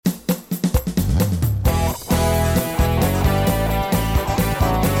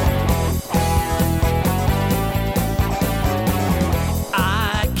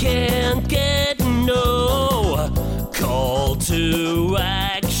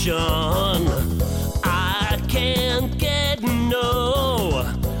action. I can't get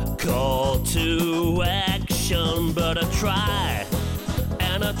no call to action, but I try,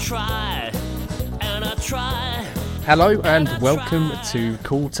 and I try, and I try. Hello and welcome to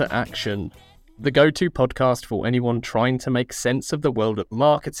Call to Action, the go-to podcast for anyone trying to make sense of the world of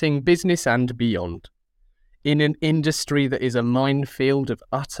marketing, business and beyond. In an industry that is a minefield of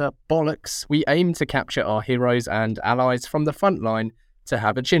utter bollocks, we aim to capture our heroes and allies from the front line to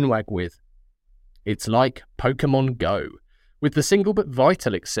have a chinwag with. It's like Pokemon Go, with the single but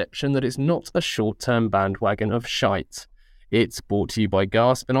vital exception that it's not a short-term bandwagon of shite. It's brought to you by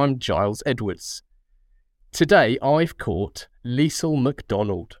Gasp and I'm Giles Edwards. Today I've caught Liesl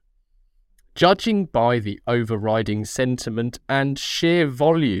McDonald. Judging by the overriding sentiment and sheer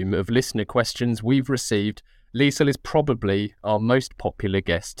volume of listener questions we've received, Liesl is probably our most popular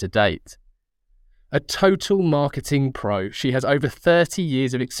guest to date. A total marketing pro, she has over 30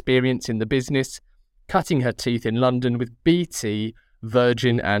 years of experience in the business, cutting her teeth in London with BT,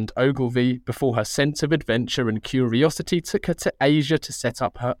 Virgin and Ogilvy before her sense of adventure and curiosity took her to Asia to set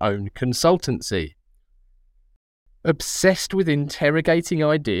up her own consultancy. Obsessed with interrogating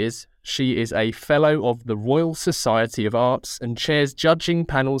ideas, she is a Fellow of the Royal Society of Arts and chairs judging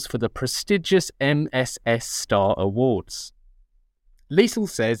panels for the prestigious MSS Star Awards. Liesl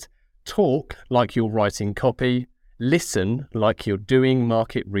says, talk like you're writing copy, listen like you're doing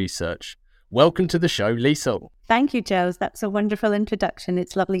market research. Welcome to the show, Liesl. Thank you, Giles. That's a wonderful introduction.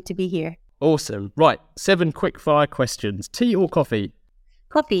 It's lovely to be here. Awesome. Right, 7 quick-fire questions. Tea or coffee?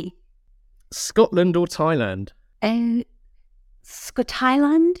 Coffee. Scotland or Thailand?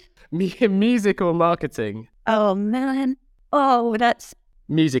 Thailand? Music or marketing? Oh, man. Oh, that's...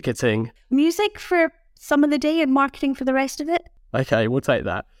 Musicating. Music for some of the day and marketing for the rest of it? Okay, we'll take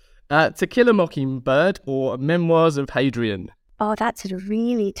that. To Kill a Mockingbird or Memoirs of Hadrian? Oh, that's a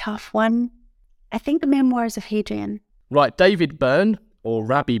really tough one. I think the Memoirs of Hadrian. Right, David Byrne or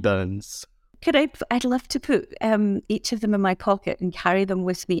Rabbie Burns? I'd love to put each of them in my pocket and carry them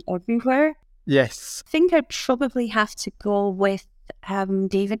with me everywhere. Yes. I think I'd probably have to go with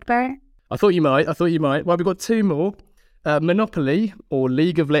David Byrne. I thought you might. Well, we've got 2 more. Monopoly or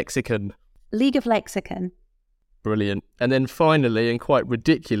League of Lexicon? League of Lexicon. Brilliant. And then finally, and quite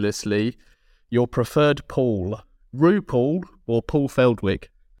ridiculously, your preferred Paul. RuPaul or Paul Feldwick?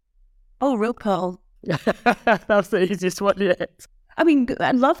 Oh, RuPaul. That's the easiest one yet. I mean,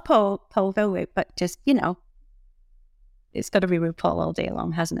 I love Paul Feldwick, but just, it's got to be RuPaul all day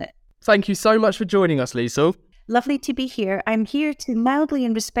long, hasn't it? Thank you so much for joining us, Liesl. Lovely to be here. I'm here to mildly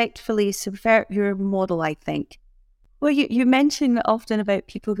and respectfully subvert your model, I think. Well, you mention often about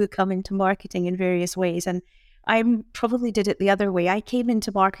people who come into marketing in various ways, and I probably did it the other way. I came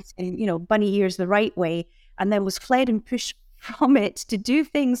into marketing, bunny ears the right way, and then was fled and pushed from it to do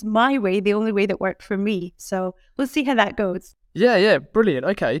things my way, the only way that worked for me. So we'll see how that goes. Yeah, brilliant.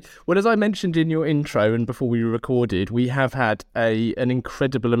 Okay. Well, as I mentioned in your intro and before we recorded, we have had an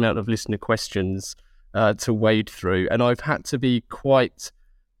incredible amount of listener questions to wade through, and I've had to be quite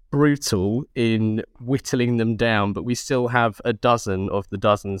brutal in whittling them down, but we still have a dozen of the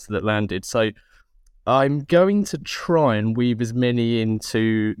dozens that landed. So I'm going to try and weave as many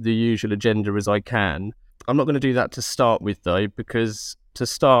into the usual agenda as I can. I'm not going to do that to start with, though, because to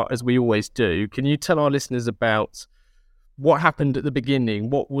start, as we always do, can you tell our listeners about what happened at the beginning?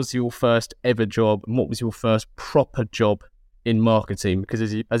 What was your first ever job and what was your first proper job in marketing? Because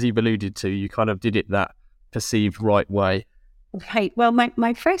as you've alluded to, you kind of did it that perceived right way. Right. Well,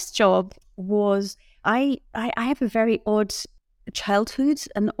 my first job was, I have a very odd childhood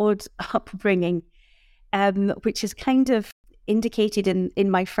and odd upbringing, which is kind of indicated in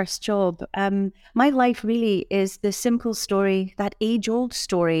my first job. My life really is the simple story, that age-old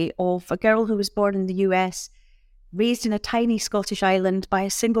story of a girl who was born in the US, raised in a tiny Scottish island by a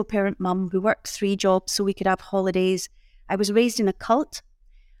single-parent mum who worked 3 jobs so we could have holidays. I was raised in a cult.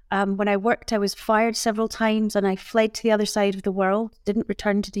 When I worked, I was fired several times and I fled to the other side of the world, didn't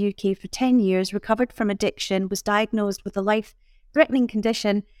return to the UK for 10 years, recovered from addiction, was diagnosed with a life-threatening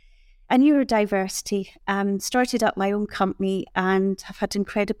condition, a neurodiversity, started up my own company and have had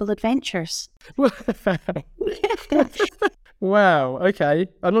incredible adventures. Wow, okay.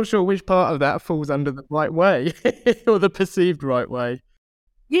 I'm not sure which part of that falls under the right way or the perceived right way.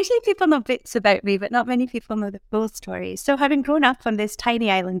 Usually people know bits about me, but not many people know the full story. So having grown up on this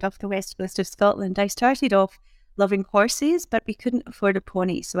tiny island off the west coast of Scotland, I started off loving horses, but we couldn't afford a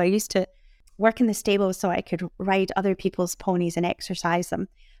pony. So I used to work in the stable so I could ride other people's ponies and exercise them.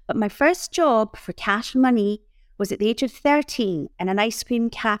 But my first job for cash money was at the age of 13 in an ice cream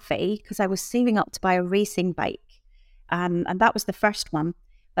cafe because I was saving up to buy a racing bike. And that was the first one.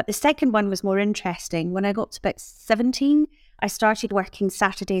 But the second one was more interesting. When I got to about 17, I started working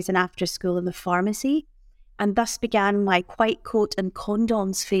Saturdays and after school in the pharmacy, and thus began my white coat and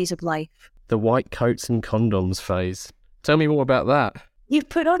condoms phase of life. The white coats and condoms phase. Tell me more about that. You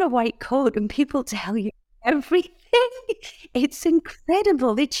put on a white coat and people tell you everything. It's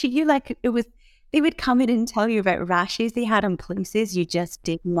incredible. They treat you like it was. They would come in and tell you about rashes they had on places you just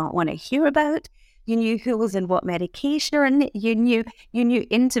did not want to hear about. You knew who was in what medication, or you knew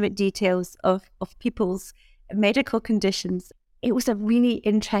intimate details of people's medical conditions. It was a really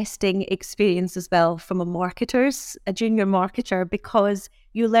interesting experience as well from a junior marketer, because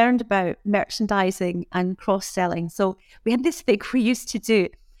you learned about merchandising and cross-selling. So we had this thing we used to do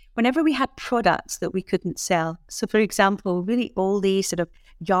whenever we had products that we couldn't sell. So for example, really oldie sort of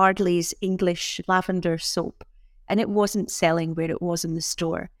Yardley's English lavender soap, and it wasn't selling where it was in the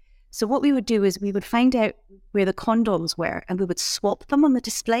store. So what we would do is we would find out where the condoms were and we would swap them on the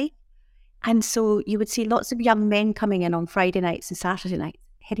display. And so you would see lots of young men coming in on Friday nights and Saturday nights,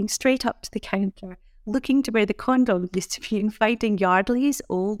 heading straight up to the counter, looking to where the condoms used to be and finding Yardley's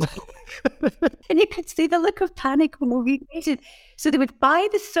old. And you could see the look of panic when we waited. So they would buy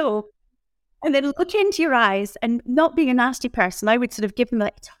the soap and then look into your eyes, and not being a nasty person, I would sort of give them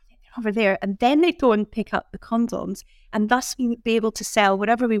like, over there, and then they'd go and pick up the condoms, and thus we would be able to sell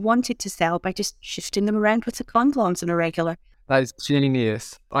whatever we wanted to sell by just shifting them around with the condoms in a regular. That is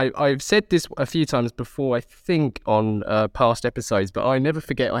genius. I've said this a few times before, I think, on past episodes, but I never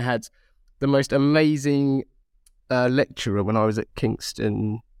forget I had the most amazing lecturer when I was at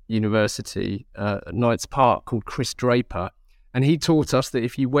Kingston University at Knights Park, called Chris Draper. And he taught us that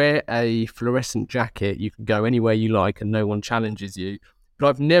if you wear a fluorescent jacket, you can go anywhere you like and no one challenges you. But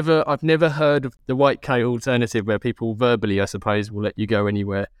I've never heard of the white coat alternative, where people verbally, I suppose, will let you go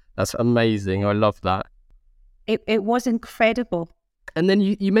anywhere. That's amazing. I love that. It was incredible. And then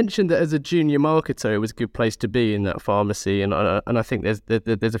you mentioned that as a junior marketer, it was a good place to be in that pharmacy. And I think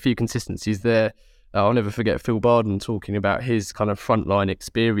there's a few consistencies there. I'll never forget Phil Barden talking about his kind of frontline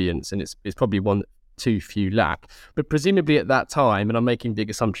experience, and it's probably one that too few lack. But presumably at that time, and I'm making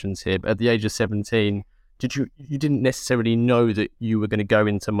big assumptions here, but at the age of 17, you didn't necessarily know that you were going to go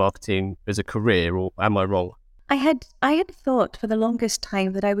into marketing as a career, or am I wrong? I had thought for the longest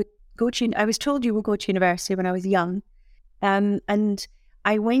time that I would go to. I was told you would go to university when I was young, and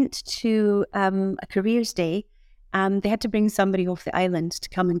I went to a careers day. They had to bring somebody off the island to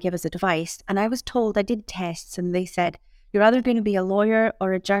come and give us advice, and I was told, I did tests, and they said, you're either going to be a lawyer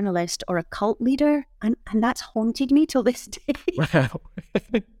or a journalist or a cult leader. And that's haunted me till this day. Wow.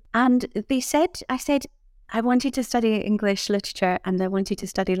 And I said, I wanted to study English literature and I wanted to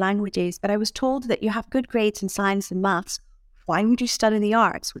study languages, but I was told that you have good grades in science and maths. Why would you study the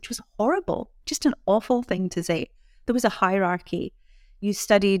arts? Which was horrible, just an awful thing to say. There was a hierarchy. You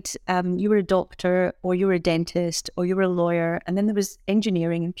studied, you were a doctor, or you were a dentist, or you were a lawyer, and then there was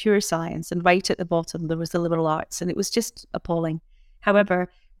engineering and pure science, and right at the bottom there was the liberal arts, and it was just appalling. However,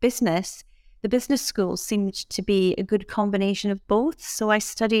 the business schools seemed to be a good combination of both, so I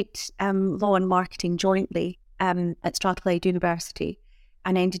studied law and marketing jointly at Strathclyde University,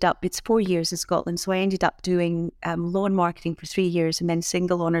 and ended up, it's 4 years in Scotland, so I ended up doing law and marketing for 3 years, and then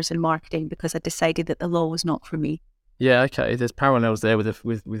single honours in marketing, because I decided that the law was not for me. Yeah, okay. There's parallels there with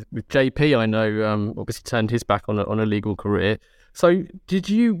JP. I know, obviously turned his back on a legal career. So, did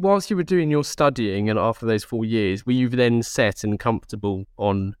you, whilst you were doing your studying, and after those 4 years, were you then set and comfortable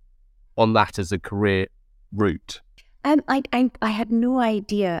on that as a career route? I had no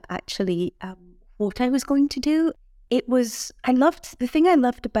idea actually what I was going to do. The thing I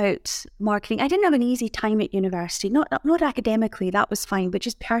loved about marketing. I didn't have an easy time at university. Not academically, that was fine, but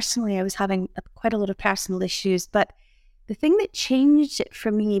just personally, I was having quite a lot of personal issues. But the thing that changed it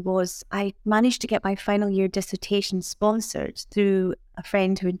for me was I managed to get my final year dissertation sponsored through a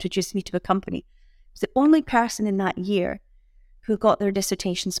friend who introduced me to a company. I was the only person in that year who got their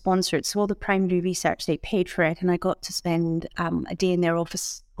dissertation sponsored. So all the primary research, they paid for it, and I got to spend a day in their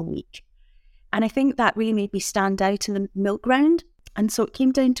office a week. And I think that really made me stand out in the milk round. And so it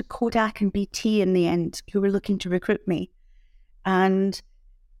came down to Kodak and BT in the end, who were looking to recruit me. And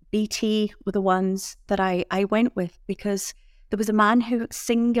BT were the ones that I went with, because there was a man who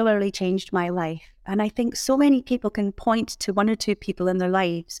singularly changed my life. And I think so many people can point to one or two people in their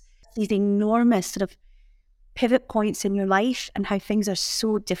lives, these enormous sort of pivot points in your life, and how things are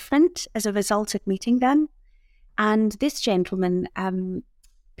so different as a result of meeting them. And this gentleman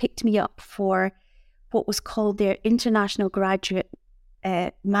picked me up for what was called their International Graduate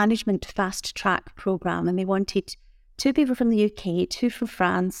Management Fast Track Programme. And they wanted 2 people from the UK, 2 from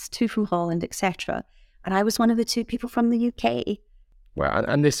France, 2 from Holland, etc. And I was one of the 2 people from the UK. Wow.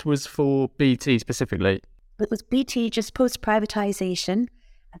 And this was for BT specifically? It was BT just post-privatisation.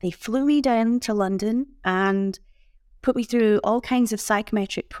 They flew me down to London and put me through all kinds of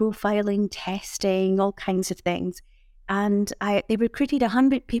psychometric profiling, testing, all kinds of things. And they recruited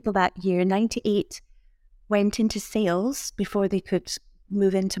 100 people that year. 98 went into sales before they could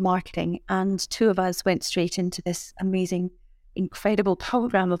move into marketing. And 2 of us went straight into this amazing, incredible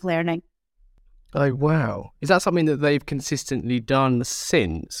program of learning. Oh, wow. Is that something that they've consistently done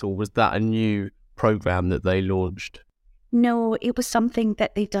since, or was that a new program that they launched? No, it was something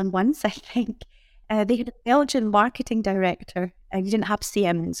that they'd done once, I think. They had a Belgian marketing director, and you didn't have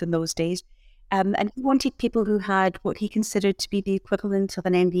CMs in those days. And he wanted people who had what he considered to be the equivalent of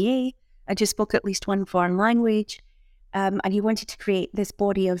an MBA and just spoke at least one foreign language. And he wanted to create this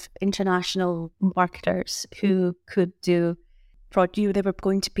body of international marketers who could do they were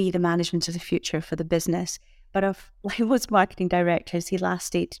going to be the management of the future for the business. But of most marketing directors, he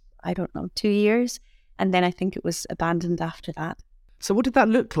lasted, 2 years. And then I think it was abandoned after that. So what did that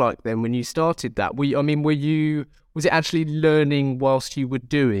look like then when you started that? Was it actually learning whilst you were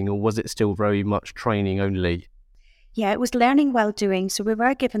doing, or was it still very much training only? Yeah, it was learning while doing. So we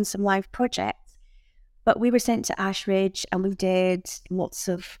were given some live projects, but we were sent to Ashridge and we did lots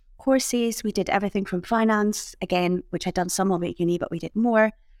of courses. We did everything from finance, again, which I'd done some of at uni, but we did more.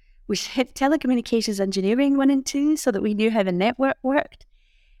 We did telecommunications engineering 1 and 2 so that we knew how the network worked.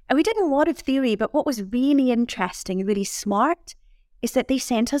 And we did a lot of theory, but what was really interesting and really smart is that they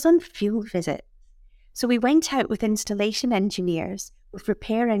sent us on field visits. So we went out with installation engineers, with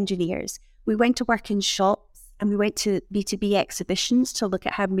repair engineers. We went to work in shops and we went to B2B exhibitions to look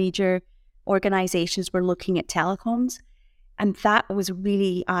at how major organizations were looking at telecoms. And that was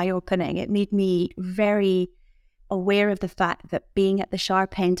really eye-opening. It made me very aware of the fact that being at the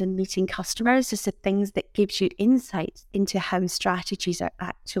sharp end and meeting customers is the things that gives you insights into how strategies are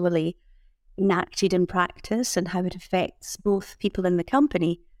actually enacted in practice and how it affects both people in the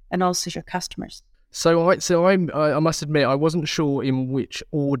company and also your customers. So I must admit, I wasn't sure in which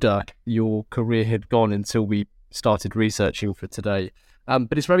order your career had gone until we started researching for today.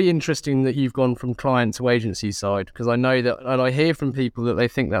 But it's very interesting that you've gone from client to agency side, because I know that, and I hear from people that they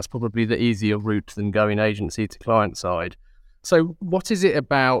think that's probably the easier route than going agency to client side. So what is it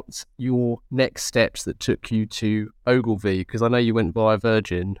about your next steps that took you to Ogilvy? Because I know you went via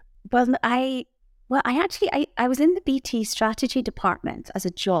Virgin. Well, I was in the BT strategy department as a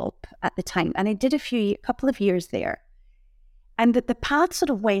job at the time, and I did a couple of years there. And the path sort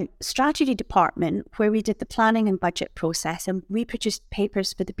of went strategy department, where we did the planning and budget process, and we produced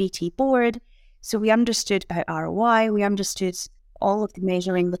papers for the BT board. So we understood about ROI, we understood all of the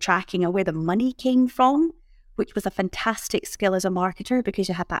measuring, the tracking, and where the money came from, which was a fantastic skill as a marketer because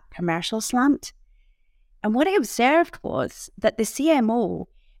you had that commercial slant. And what I observed was that the CMO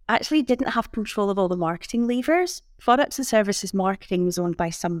actually didn't have control of all the marketing levers. Products and services marketing was owned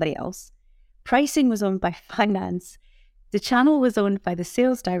by somebody else. Pricing was owned by finance. The channel was owned by the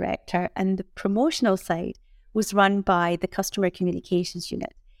sales director, and the promotional side was run by the customer communications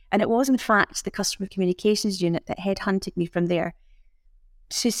unit. And it was, in fact, the customer communications unit that headhunted me from there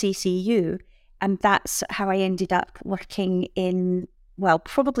to CCU. And that's how I ended up working in,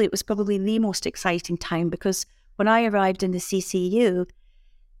 it was probably the most exciting time, because when I arrived in the CCU,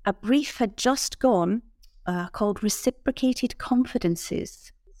 a brief had just gone called Reciprocated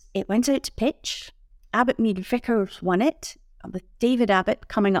Confidences. It went out to pitch. Abbott Mead Vickers won it, with David Abbott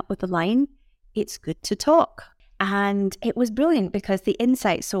coming up with the line, "It's good to talk." And it was brilliant because the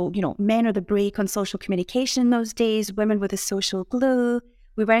insights, so, men are the brake on social communication in those days, women were the social glue.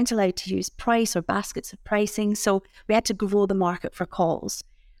 We weren't allowed to use price or baskets of pricing, so we had to grow the market for calls.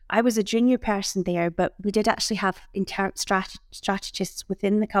 I was a junior person there, but we did actually have strategists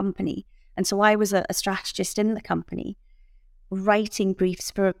within the company. And so I was a strategist in the company, writing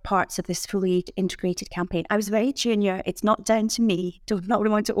briefs for parts of this fully integrated campaign. I was very junior. It's not down to me. Do not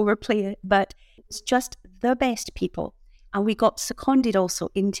really want to overplay it, but it's just the best people. And we got seconded also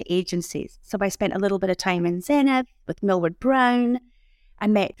into agencies. So I spent a little bit of time in Zenith with Millward Brown. I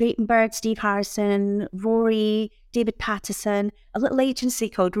met Draytonberg, Steve Harrison, Rory, David Pattison. A little agency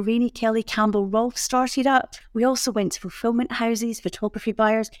called Rainey Kelly Campbell Rolfe started up. We also went to fulfillment houses, photography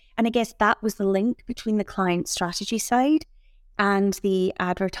buyers. And I guess that was the link between the client strategy side and the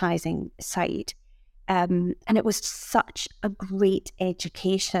advertising side. And it was such a great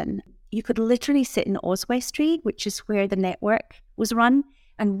education. You could literally sit in Oswestry, which is where the network was run,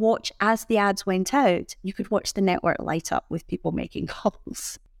 and watch as the ads went out. You could watch the network light up with people making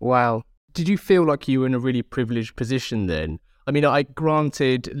calls. Wow. Did you feel like you were in a really privileged position then? I mean,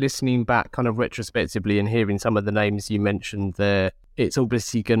 granted, listening back kind of retrospectively and hearing some of the names you mentioned there, it's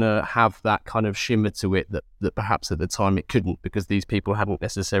obviously going to have that kind of shimmer to it that perhaps at the time it couldn't, because these people hadn't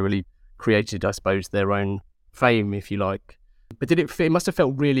necessarily created, I suppose, their own fame, if you like. But it must have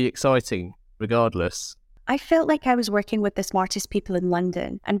felt really exciting regardless. I felt like I was working with the smartest people in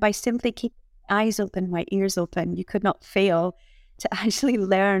London, and by simply keeping my eyes open, my ears open, you could not fail to actually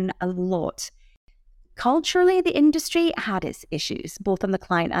learn a lot. Culturally, the industry had its issues, both on the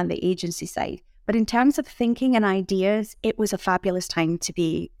client and the agency side. But in terms of thinking and ideas, it was a fabulous time to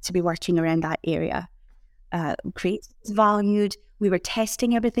be working around that area. Creative was valued. We were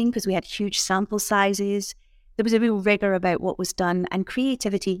testing everything because we had huge sample sizes. There was a real rigor about what was done, and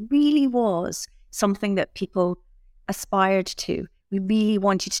creativity really was something that people aspired to. We really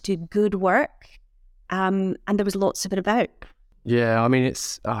wanted to do good work, and there was lots of it about. Yeah, I mean,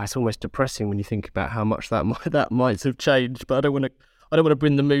 it's almost depressing when you think about how much that might have changed. But I don't want to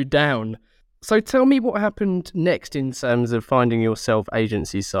bring the mood down. So tell me what happened next in terms of finding yourself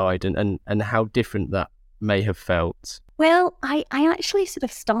agency side, and how different that may have felt. Well, I actually sort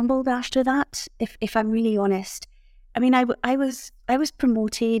of stumbled after that, if I'm really honest. I mean, I was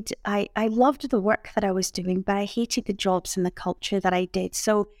promoted. I loved the work that I was doing, but I hated the jobs and the culture that I did.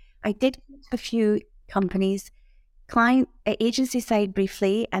 So I did go to a few companies, agency side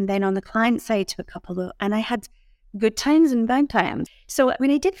briefly, and then on the client side to a couple, and I had good times and bad times. So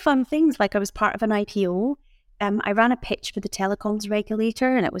I did fun things, like I was part of an IPO. I ran a pitch for the telecoms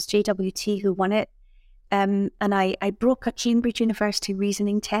regulator, and it was JWT who won it. And I broke a Cambridge University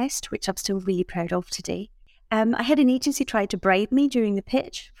reasoning test, which I'm still really proud of today. I had an agency try to bribe me during the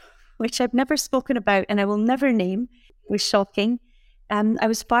pitch, which I've never spoken about and I will never name. It was shocking. I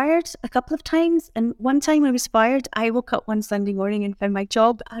was fired a couple of times, and one time I was fired, I woke up one Sunday morning and found my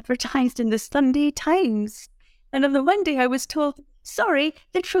job advertised in the Sunday Times. And on the Monday I was told, sorry,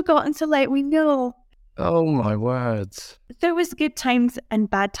 they'd forgotten to let me know. Oh my words. There was good times and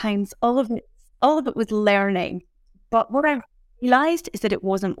bad times. All of it was learning. But what I realised is that it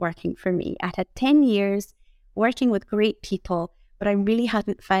wasn't working for me. I had 10 years working with great people, but I really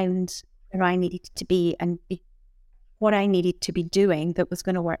hadn't found where I needed to be and what I needed to be doing that was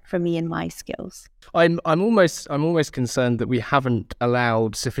going to work for me and my skills. I'm almost concerned that we haven't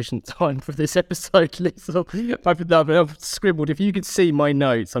allowed sufficient time for this episode, Liz. I've scribbled. If you could see my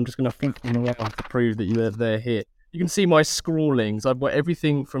notes, I'm just going to flip them around to prove that they're here. You can see my scrawlings. I've got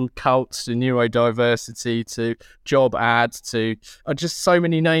everything from cults to neurodiversity to job ads to just so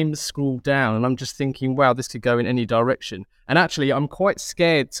many names scrawled down. And I'm just thinking, wow, this could go in any direction. And actually, I'm quite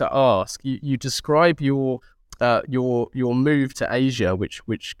scared to ask. You describe your move to Asia,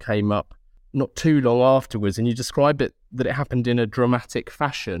 which came up not too long afterwards, and you describe it that it happened in a dramatic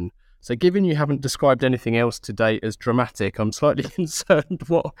fashion. So given you haven't described anything else to date as dramatic, I'm slightly concerned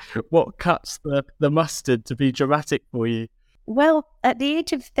what cuts the mustard to be dramatic for you. Well, at the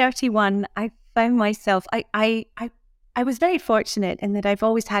age of 31, I found myself, I was very fortunate in that I've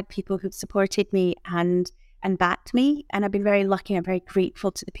always had people who've supported me and backed me. And I've been very lucky and very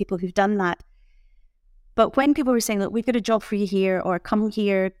grateful to the people who've done that. But when people were saying, look, we've got a job for you here, or come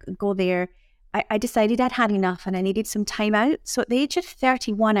here, go there, I decided I'd had enough and I needed some time out. So at the age of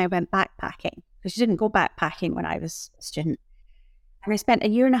 31, I went backpacking, because you didn't go backpacking when I was a student. And I spent a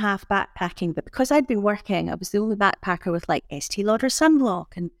year and a half backpacking, but because I'd been working, I was the only backpacker with like Estee Lauder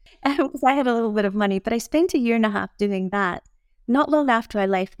sunblock, and because I had a little bit of money. But I spent a year and a half doing that. Not long after I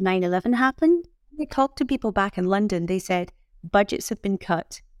left, 9/11 happened. I talked to people back in London. They said, budgets have been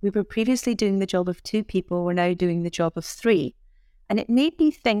cut. We were previously doing the job of 2 people. We're now doing the job of 3. And it made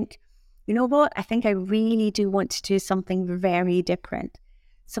me think, you know what? I think I really do want to do something very different.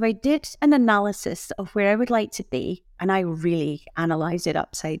 So I did an analysis of where I would like to be, and I really analysed it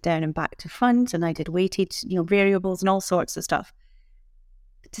upside down and back to front, and I did weighted, variables and all sorts of stuff.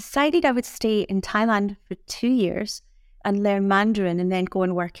 Decided I would stay in Thailand for 2 years and learn Mandarin, and then go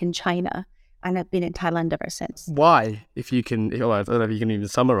and work in China. And I've been in Thailand ever since. Why? If you can, I don't know if you can even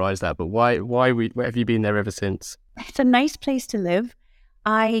summarise that, but why have you been there ever since? It's a nice place to live.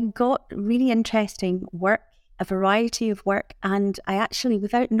 I got really interesting work, a variety of work, and I actually,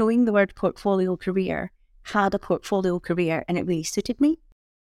 without knowing the word portfolio career, had a portfolio career, and it really suited me.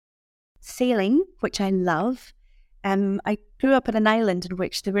 Sailing, which I love. I grew up on an island in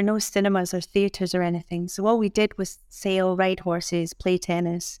which there were no cinemas or theatres or anything, so all we did was sail, ride horses, play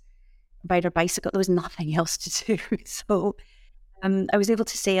tennis, ride our bicycle. There was nothing else to do. So I was able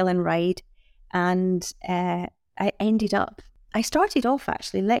to sail and ride, and I started off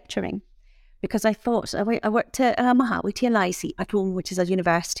actually lecturing, because I thought, I worked at Mahawityalai Sipatum, which is a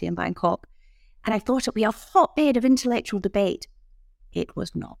university in Bangkok, and I thought it would be a hotbed of intellectual debate. It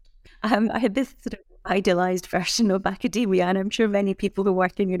was not. I had this sort of idealized version of academia, and I'm sure many people who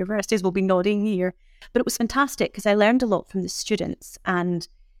work in universities will be nodding here. But it was fantastic because I learned a lot from the students, and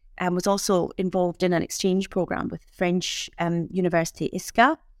was also involved in an exchange program with French University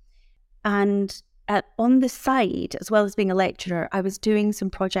ISCA. And on the side, as well as being a lecturer, I was doing some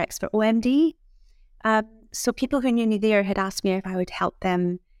projects for OMD. So people who knew me there had asked me if I would help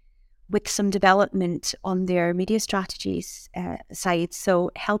them with some development on their media strategies side.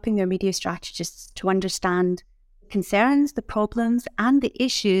 So helping their media strategists to understand concerns, the problems, and the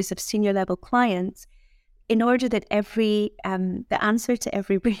issues of senior level clients, in order that the answer to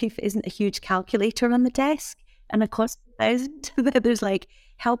every brief isn't a huge calculator on the desk and a cost $1,000. There's like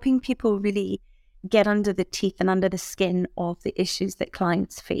helping people really get under the teeth and under the skin of the issues that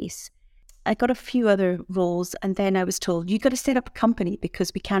clients face. I got a few other roles, and then I was told, you got to set up a company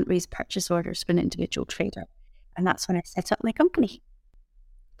because we can't raise purchase orders for an individual trader. And that's when I set up my company.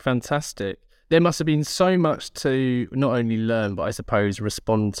 Fantastic. There must have been so much to not only learn, but I suppose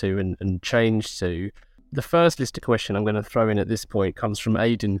respond to and change to. The first listener question I'm going to throw in at this point comes from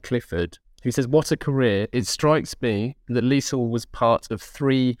Aidan Clifford, who says, what a career. It strikes me that Liesl was part of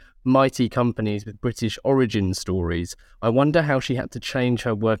 3 mighty companies with British origin stories. I wonder how she had to change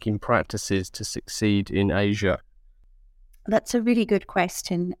her working practices to succeed in Asia. That's a really good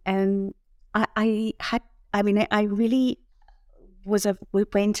question. I really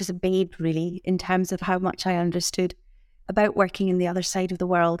went as a babe, really, in terms of how much I understood about working in the other side of the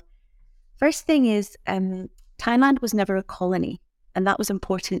world. First thing is, Thailand was never a colony, and that was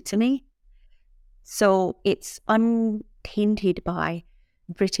important to me. So it's untainted by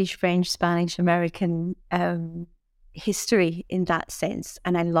British, French, Spanish, American history in that sense.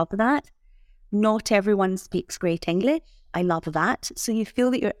 And I love that. Not everyone speaks great English. I love that. So you feel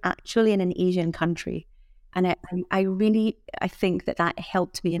that you're actually in an Asian country. And I think that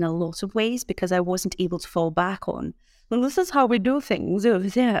helped me in a lot of ways, because I wasn't able to fall back on, well, this is how we do things over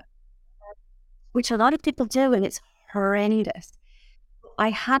there, which a lot of people do, and it's horrendous. I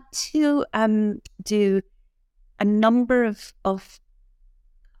had to do a number of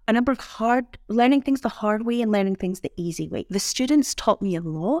learning things the hard way and learning things the easy way. The students taught me a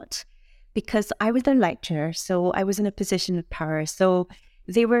lot because I was their lecturer, so I was in a position of power. So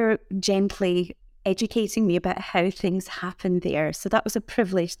they were gently educating me about how things happen there. So that was a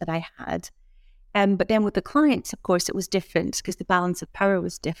privilege that I had. But then with the clients, of course, it was different because the balance of power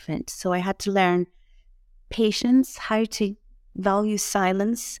was different. So I had to learn patience, how to value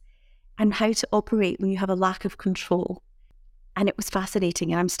silence, and how to operate when you have a lack of control. And it was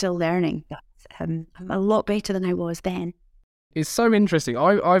fascinating, and I'm still learning. I'm a lot better than I was then. It's so interesting.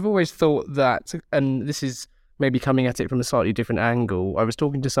 I've always thought that, and this is maybe coming at it from a slightly different angle. I was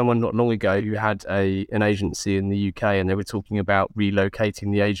talking to someone not long ago who had an agency in the UK, and they were talking about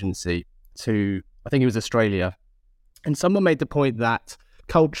relocating the agency to, I think it was Australia. And someone made the point that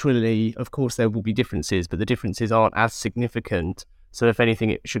culturally, of course, there will be differences, but the differences aren't as significant. So if anything,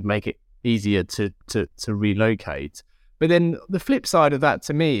 it should make it easier to relocate. But then the flip side of that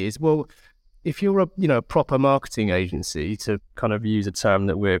to me is, well, if you're a proper marketing agency, to kind of use a term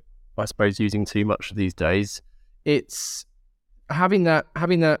that we're, I suppose, using too much these days, it's having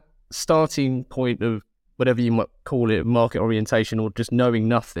that starting point of whatever you might call it, market orientation, or just knowing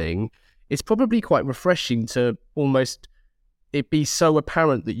nothing. It's probably quite refreshing to almost it be so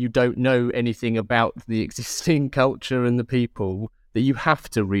apparent that you don't know anything about the existing culture and the people, that you have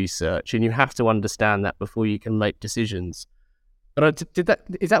to research and you have to understand that before you can make decisions. But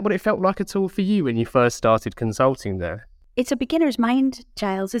is that what it felt like at all for you when you first started consulting there? It's a beginner's mind,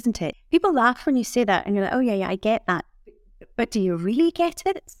 Giles, isn't it? People laugh when you say that and you're like, oh yeah, I get that. But do you really get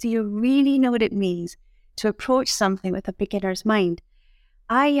it? Do you really know what it means to approach something with a beginner's mind?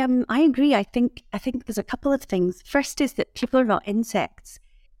 I agree. I think there's a couple of things. First is that people are not insects.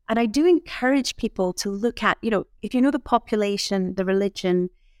 And I do encourage people to look at, if you know the population, the religion,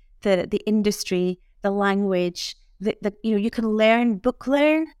 the industry, the language, you can book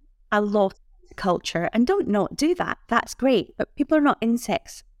learn a lot of culture, and don't not do that. That's great. But people are not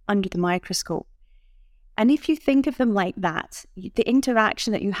insects under the microscope. And if you think of them like that, the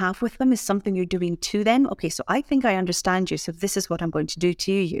interaction that you have with them is something you're doing to them. Okay, so I think I understand you, so this is what I'm going to do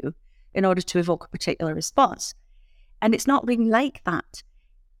to you in order to evoke a particular response. And it's not really like that.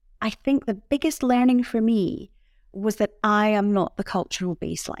 I think the biggest learning for me was that I am not the cultural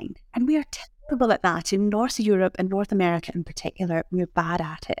baseline. And we are terrible at that in North Europe and North America in particular. We're bad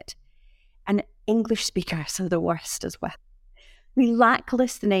at it. And English speakers are the worst as well. We lack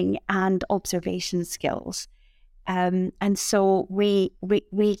listening and observation skills. And so we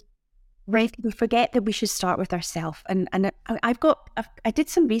Right, we forget that we should start with ourselves. And I did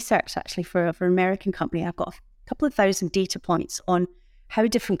some research actually for an American company. I've got a couple of thousand data points on how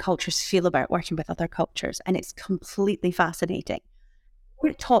different cultures feel about working with other cultures, and it's completely fascinating.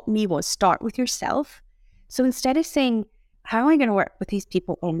 What it taught me was start with yourself. So instead of saying, how am I going to work with these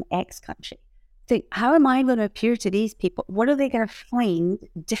people in X country? Think, how am I going to appear to these people? What are they going to find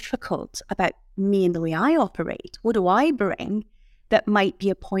difficult about me and the way I operate? What do I bring that might be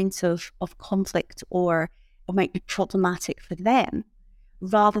a point of conflict or might be problematic for them,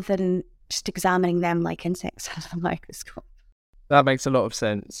 rather than just examining them like insects under a microscope? That makes a lot of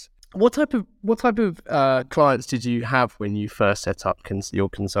sense. What type of clients did you have when you first set up your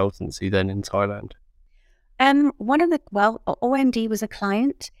consultancy then in Thailand? OMD was a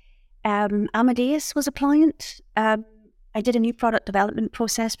client. Amadeus was a client. I did a new product development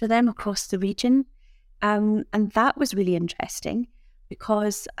process for them across the region. And that was really interesting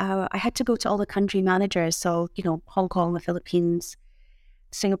because I had to go to all the country managers. So, Hong Kong, the Philippines,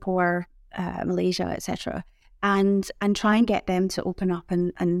 Singapore, Malaysia, etc., and try and get them to open up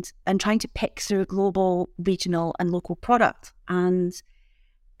and trying to pick through global, regional and local product. And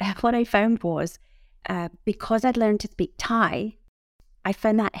what I found was, because I'd learned to speak Thai, I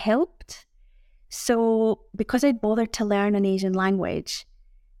found that helped. So because I'd bothered to learn an Asian language,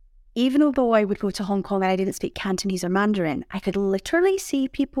 even although I would go to Hong Kong and I didn't speak Cantonese or Mandarin, I could literally see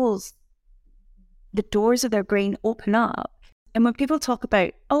the doors of their brain open up. And when people talk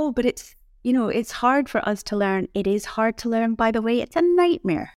about, but it's hard for us to learn, it is hard to learn, by the way. It's a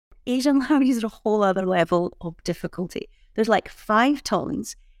nightmare. Asian language is a whole other level of difficulty. There's like 5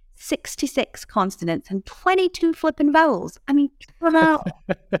 tones, 66 consonants, and 22 flipping vowels. I mean, come out.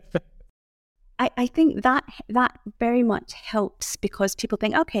 I think that very much helps because people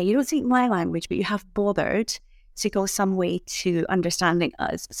think, okay, you don't speak my language, but you have bothered to go some way to understanding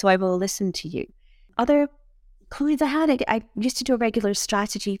us, so I will listen to you. Other clients I used to do a regular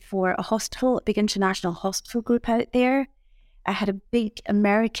strategy for a hospital, a big international hospital group out there. I had a big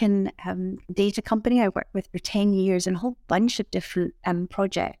American data company I worked with for 10 years and a whole bunch of different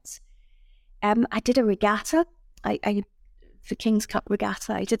projects. I did a regatta. The King's Cup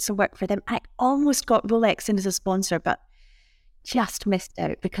regatta. I did some work for them. I almost got Rolex in as a sponsor, but just missed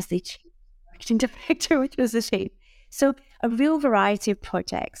out because they changed the marketing director, which was a shame. So a real variety of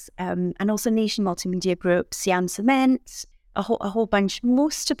projects, and also Nation Multimedia Group, Siam Cement, a whole bunch.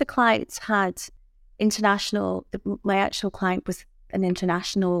 Most of the clients had international. My actual client was an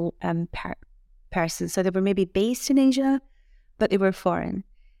international person, so they were maybe based in Asia, but they were foreign.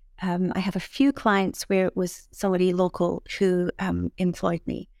 I have a few clients where it was somebody local who employed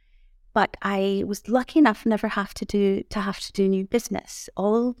me, but I was lucky enough never have to do new business.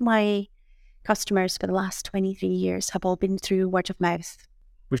 All of my customers for the last 23 years have all been through word of mouth.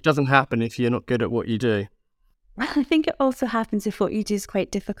 Which doesn't happen if you're not good at what you do. I think it also happens if what you do is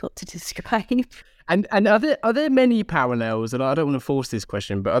quite difficult to describe. And are there many parallels, and I don't want to force this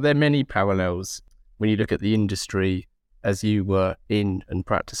question, but are there many parallels when you look at the industry as you were in and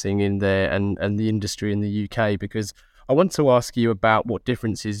practicing in there and the industry in the UK? Because I want to ask you about what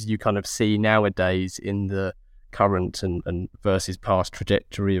differences you kind of see nowadays in the current and versus past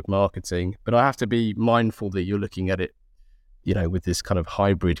trajectory of marketing. But I have to be mindful that you're looking at it, with this kind of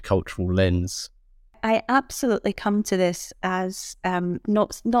hybrid cultural lens. I absolutely come to this as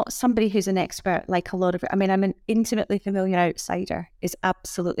not somebody who's an expert like a lot of it. I mean, I'm an intimately familiar outsider is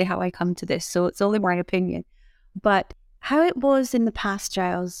absolutely how I come to this. So it's only my opinion. But how it was in the past,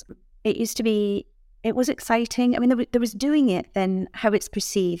 Giles, it was exciting. I mean, there was doing it, then how it's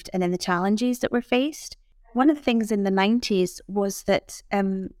perceived, and then the challenges that were faced. One of the things in the 90s was that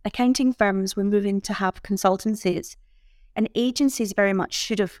accounting firms were moving to have consultancies, and agencies very much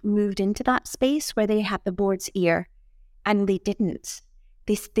should have moved into that space where they had the board's ear, and they didn't.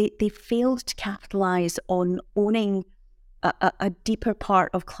 They failed to capitalize on owning a deeper part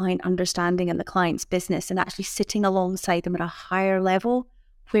of client understanding and the client's business and actually sitting alongside them at a higher level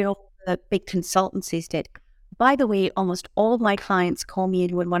where all the big consultancies did. By the way, almost all of my clients call me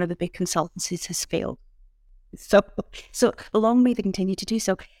in when one of the big consultancies has failed. So long may they continue to do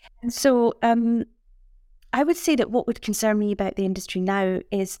so. And so I would say that what would concern me about the industry now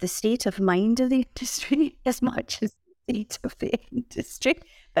is the state of mind of the industry as much as the state of the industry.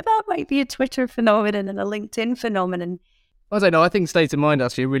 But that might be a Twitter phenomenon and a LinkedIn phenomenon. I don't know. I think state of mind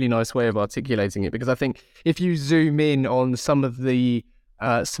actually a really nice way of articulating it, because I think if you zoom in on some of the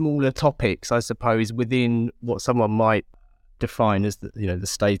smaller topics, I suppose, within what someone might define as the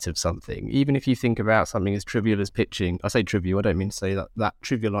state of something, even if you think about something as trivial as pitching, I say trivial, I don't mean to say that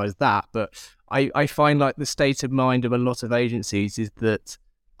trivialize that, but I find like the state of mind of a lot of agencies is that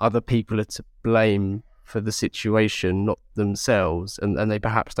other people are to blame for the situation, not themselves, and they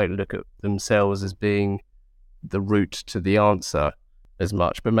perhaps don't look at themselves as being the route to the answer as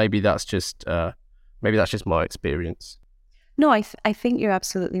much. But maybe that's just my experience. No, I think you're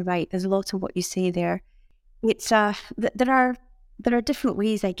absolutely right. There's a lot of what you say there. It's there are different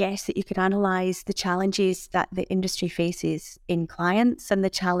ways, I guess, that you could analyse the challenges that the industry faces in clients and the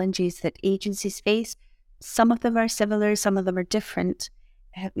challenges that agencies face. Some of them are similar, some of them are different.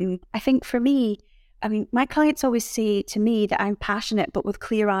 I think for me, my clients always say to me that I'm passionate, but with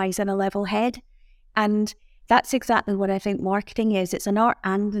clear eyes and a level head. And that's exactly what I think marketing is. It's an art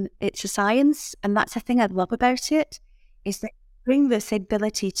and it's a science. And that's the thing I love about it, is that bring this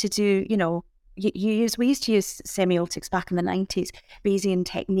ability to do, we used to use semiotics back in the 90s, Bayesian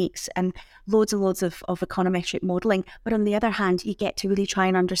techniques and loads of econometric modelling. But on the other hand, you get to really try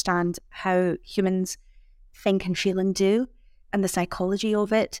and understand how humans think and feel and do, and the psychology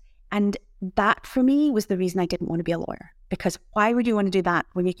of it. And that, for me, was the reason I didn't want to be a lawyer. Because why would you want to do that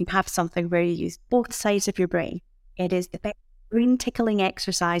when you can have something where you use both sides of your brain? It is the best brain-tickling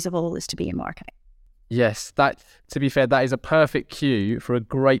exercise of all is to be in marketing. Yes, to be fair, that is a perfect cue for a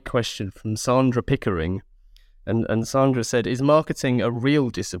great question from Sandra Pickering. And Sandra said, is marketing a real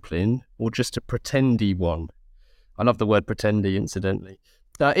discipline or just a pretendy one? I love the word pretendy, incidentally.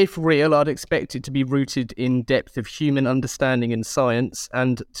 If real, I'd expect it to be rooted in depth of human understanding and science.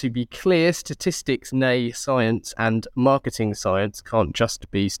 And to be clear, statistics, nay, science and marketing science can't just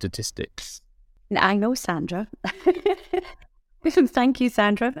be statistics. I know, Sandra. Thank you,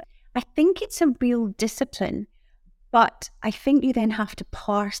 Sandra. I think it's a real discipline, but I think you then have to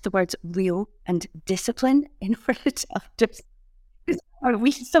parse the words real and discipline in order to understand. Are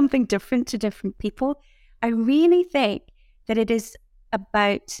we something different to different people? I really think that it is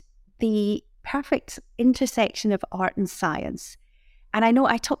about the perfect intersection of art and science. And I know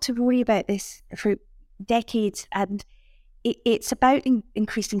I talked to Rory about this for decades, and it's about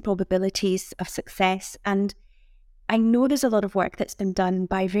increasing probabilities of success. And I know there's a lot of work that's been done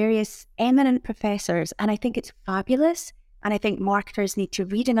by various eminent professors, and I think it's fabulous. And I think marketers need to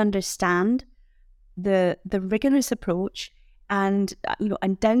read and understand the rigorous approach and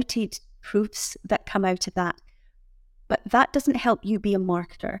undoubted proofs that come out of that. But that doesn't help you be a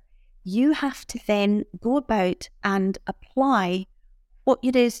marketer. You have to then go about and apply what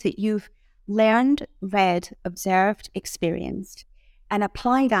it is that you've learned, read, observed, experienced, and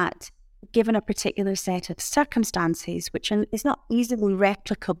apply that given a particular set of circumstances, which is not easily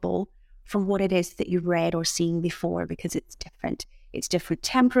replicable from what it is that you've read or seen before, because it's different. It's different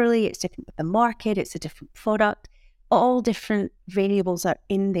temporally, it's different with the market, it's a different product. All different variables are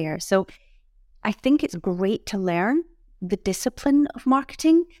in there. So I think it's great to learn the discipline of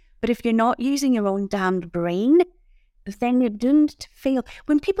marketing, but if you're not using your own damned brain, then you're doomed to fail.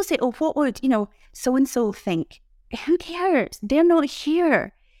 When people say, oh, what would, so-and-so think? Who cares? They're not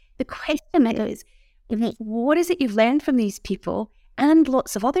here. The question is, what is it you've learned from these people and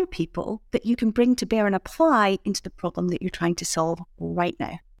lots of other people that you can bring to bear and apply into the problem that you're trying to solve right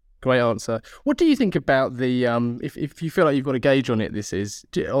now? Great answer. What do you think about the, if you feel like you've got a gauge on it,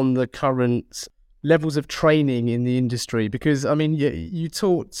 on the current levels of training in the industry? Because, you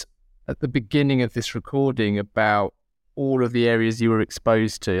talked at the beginning of this recording about all of the areas you were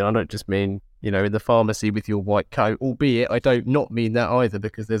exposed to. And I don't just mean, in the pharmacy with your white coat, albeit I don't not mean that either,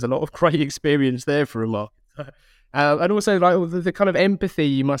 because there's a lot of great experience there for a marketer. And also like the kind of empathy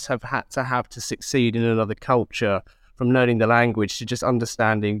you must have had to succeed in another culture, from learning the language to just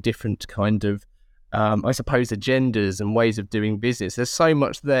understanding different kind of, I suppose, agendas and ways of doing business. There's so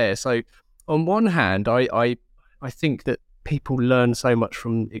much there. So on one hand, I think that people learn so much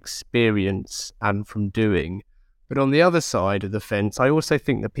from experience and from doing. But on the other side of the fence, I also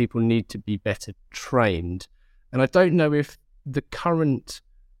think that people need to be better trained. And I don't know if the current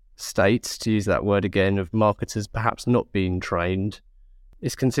state, to use that word again, of marketers perhaps not being trained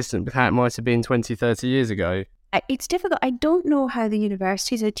is consistent with how it might have been 20, 30 years ago. It's difficult. I don't know how the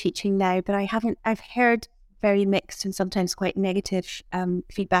universities are teaching now, but I've heard very mixed and sometimes quite negative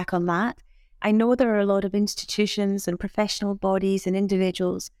feedback on that. I know there are a lot of institutions and professional bodies and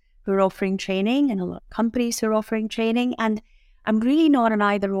individuals who are offering training, and a lot of companies who are offering training. And I'm really not an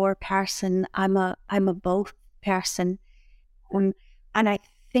either or person. I'm a both person. And I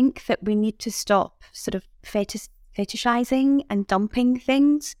think that we need to stop sort of fetishizing and dumping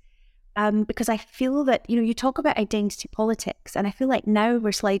things. Because I feel that, you talk about identity politics, and I feel like now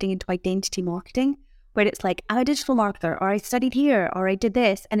we're sliding into identity marketing, where it's like, I'm a digital marketer, or I studied here, or I did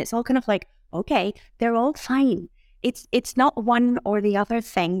this. And it's all kind of like, okay, they're all fine. It's not one or the other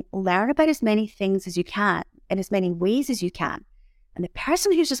thing. Learn about as many things as you can in as many ways as you can. And the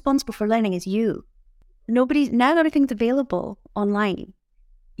person who's responsible for learning is you. Now everything's available online.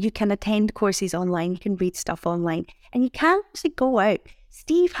 You can attend courses online, you can read stuff online, and you can actually go out.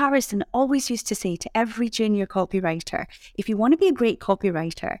 Steve Harrison always used to say to every junior copywriter, if you want to be a great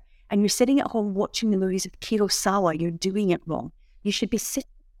copywriter and you're sitting at home watching the movies of Kurosawa, you're doing it wrong. You should be sitting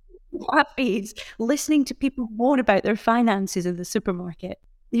in cafes, listening to people moan about their finances in the supermarket.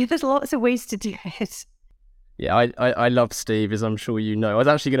 There's lots of ways to do it. Yeah, I love Steve, as I'm sure you know. I was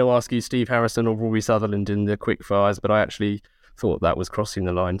actually going to ask you Steve Harrison or Rory Sutherland in the quick fires, but I actually thought that was crossing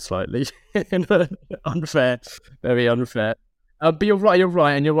the line slightly. Unfair, very unfair. But you're right,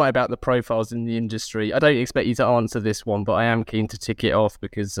 and you're right about the profiles in the industry. I don't expect you to answer this one, but I am keen to tick it off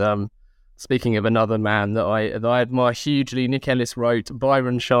because speaking of another man that I admire hugely, Nick Ellis wrote,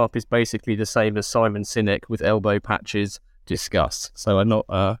 Byron Sharp is basically the same as Simon Sinek with elbow patches, discuss. So I'm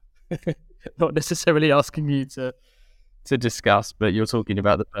not not necessarily asking you to discuss, but you're talking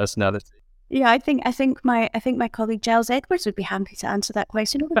about the personality. Yeah, I think my colleague Giles Edwards would be happy to answer that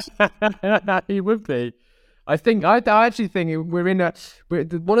question. He would be. I actually think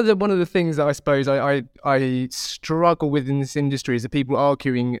one of the things that I suppose I struggle with in this industry is the people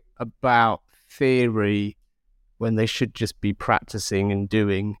arguing about theory when they should just be practicing and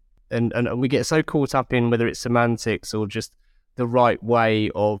doing, and we get so caught up in whether it's semantics or just the right way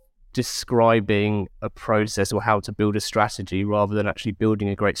of describing a process or how to build a strategy rather than actually building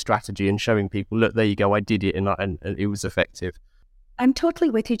a great strategy and showing people, look, there you go, I did it and it was effective. I'm totally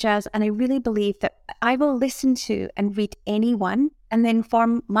with you, Jazz, and I really believe that I will listen to and read anyone and then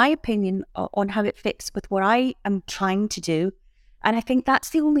form my opinion on how it fits with what I am trying to do. And I think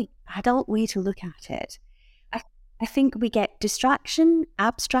that's the only adult way to look at it. I think we get distraction,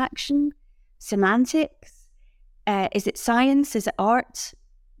 abstraction, semantics. Is it science? Is it art?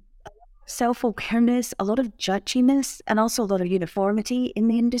 Self-awareness, a lot of judginess, and also a lot of uniformity in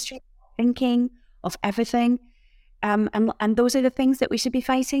the industry, thinking of everything. And those are the things that we should be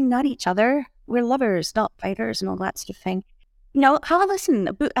fighting, not each other. We're lovers, not fighters, and all that sort of thing. Have a listen.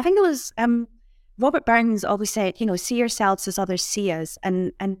 I think it was Robert Burns always said, see yourselves as others see us.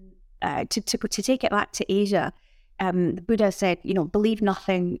 And to take it back to Asia, the Buddha said, believe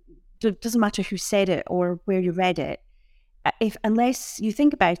nothing. It doesn't matter who said it or where you read it. Unless you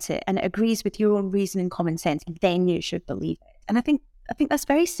think about it and it agrees with your own reason and common sense, then you should believe it. And I think that's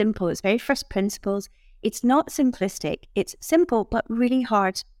very simple. It's very first principles. It's not simplistic. It's simple, but really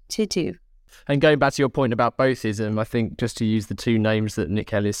hard to do. And going back to your point about bothism, I think just to use the two names that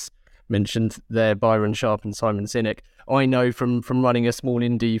Nick Ellis mentioned there, Byron Sharp and Simon Sinek, I know from running a small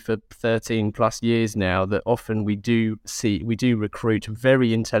indie for 13 plus years now that often we do recruit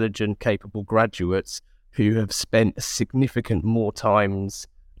very intelligent, capable graduates who have spent significant more times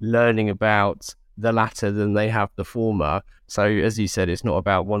learning about the latter than they have the former. So as you said, it's not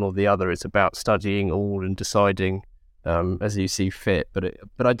about one or the other, it's about studying all and deciding as you see fit.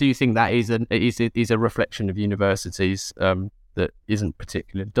 But I do think that is a reflection of universities that doesn't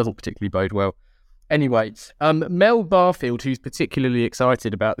particularly bode well. Anyway, Mel Barfield, who's particularly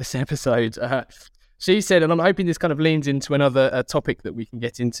excited about this episode, she said, and I'm hoping this kind of leans into another topic that we can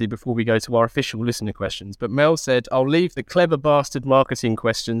get into before we go to our official listener questions, but Mel said, I'll leave the clever bastard marketing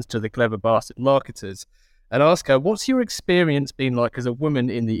questions to the clever bastard marketers and ask her, what's your experience been like as a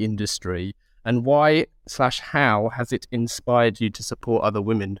woman in the industry, and why/how has it inspired you to support other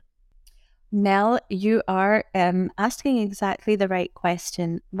women? Mel, you are asking exactly the right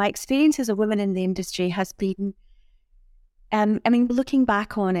question. My experience as a woman in the industry has been, looking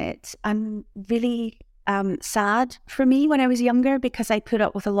back on it, I'm really sad for me when I was younger because I put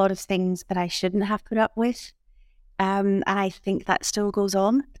up with a lot of things that I shouldn't have put up with. And I think that still goes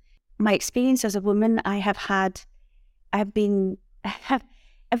on. My experience as a woman, I've been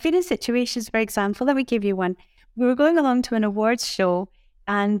in situations, for example, let me give you one. We were going along to an awards show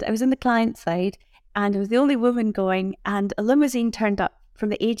and I was on the client side and I was the only woman going, and a limousine turned up from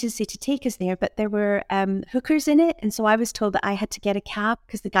the agency to take us there, but there were hookers in it, and so I was told that I had to get a cab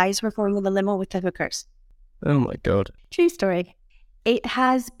because the guys were going in the limo with the hookers. Oh my God. True story. It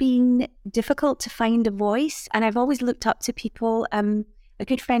has been difficult to find a voice, and I've always looked up to people. A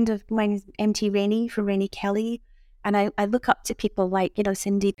good friend of mine is MT Rainey from Rainey Kelly, and I look up to people like,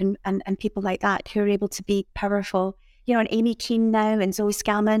 Cindy and people like that who are able to be powerful, and Amy Keane now and Zoe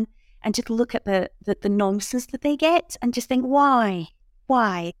Scalman, and just look at the nonsense that they get and just think, why?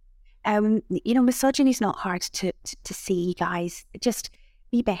 Misogyny is not hard to see, guys. Just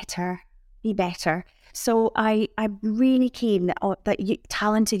be better. So I'm really keen that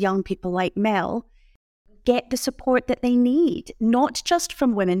talented young people like Mel get the support that they need, not just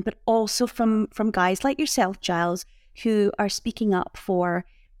from women, but also from guys like yourself, Giles, who are speaking up for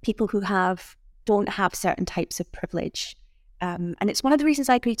people who don't have certain types of privilege. And it's one of the reasons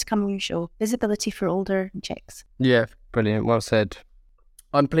I agreed to come on your show, visibility for older chicks. Yeah, brilliant. Well said.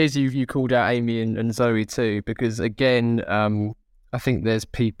 I'm pleased you called out Amy and Zoe too, because again, I think there's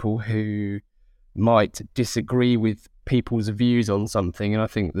people who might disagree with people's views on something, and I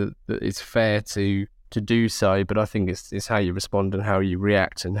think that it's fair to do so, but I think it's how you respond and how you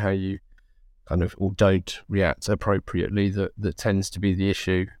react and how you kind of or don't react appropriately that tends to be the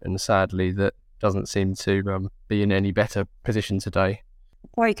issue, and sadly that doesn't seem to be in any better position today.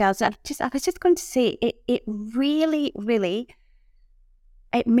 Sorry, girls, I was just going to say it really, really,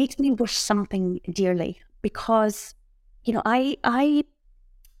 it makes me wish something dearly, because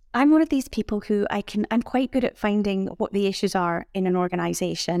I'm one of these people who I'm quite good at finding what the issues are in an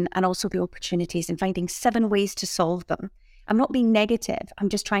organisation and also the opportunities and finding 7 ways to solve them. I'm not being negative. I'm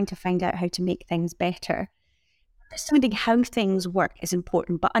just trying to find out how to make things better. Understanding how things work is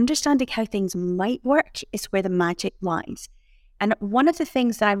important, but understanding how things might work is where the magic lies. And one of the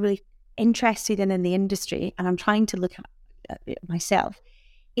things that I'm really interested in the industry, and I'm trying to look at it myself,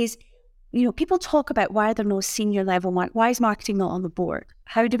 is people talk about why are there no senior level, why is marketing not on the board?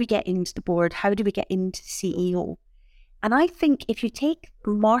 How do we get into the board? How do we get into the CEO? And I think if you take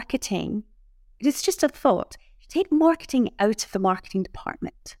marketing, it's just a thought, if you take marketing out of the marketing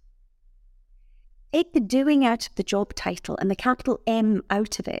department, take the doing out of the job title and the capital M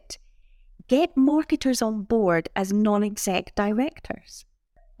out of it, get marketers on board as non-exec directors.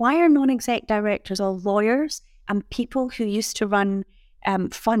 Why are non-exec directors all lawyers and people who used to run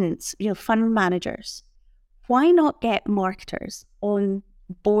funds, fund managers? Why not get marketers on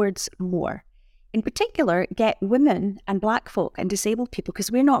boards more? In particular, get women and Black folk and disabled people,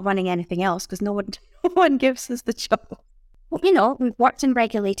 because we're not running anything else because no one gives us the job. We've worked in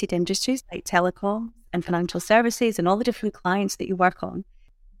regulated industries like telecom and financial services and all the different clients that you work on.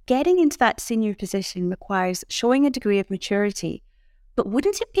 Getting into that senior position requires showing a degree of maturity. But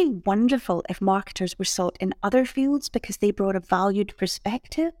wouldn't it be wonderful if marketers were sought in other fields because they brought a valued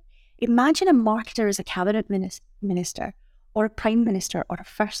perspective? Imagine a marketer as a cabinet minister or a prime minister or a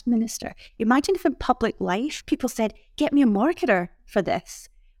first minister. Imagine if in public life people said, get me a marketer for this.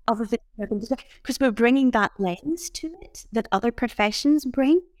 Because we're bringing that lens to it that other professions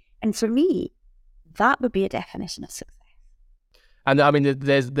bring. And for me, that would be a definition of success. And I mean,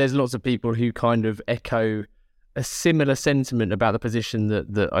 there's lots of people who kind of echo a similar sentiment about the position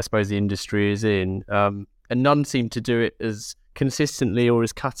that I suppose the industry is in. And none seem to do it as consistently or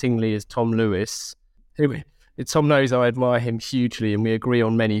as cuttingly as Tom Lewis. Tom knows I admire him hugely and we agree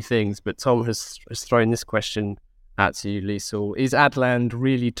on many things, but Tom has thrown this question at you, Liesl. Is Adland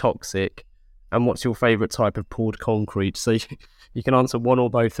really toxic? And what's your favourite type of poured concrete? So you can answer one or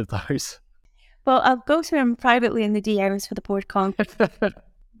both of those. Well, I'll go to him privately in the DMs for the poured concrete.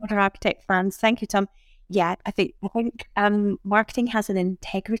 What are architect fans? Thank you, Tom. Yeah, I think marketing has an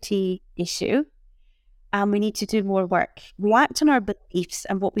integrity issue and we need to do more work. We act on our beliefs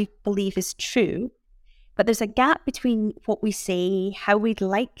and what we believe is true, but there's a gap between what we say, how we'd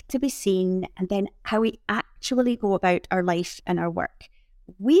like to be seen, and then how we actually go about our life and our work.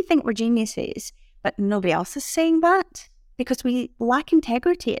 We think we're geniuses, but nobody else is saying that because we lack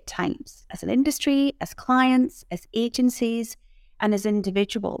integrity at times as an industry, as clients, as agencies, and as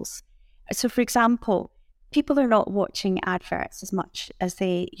individuals. So, for example, people are not watching adverts as much as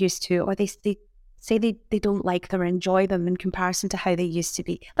they used to, or they say they don't like them or enjoy them in comparison to how they used to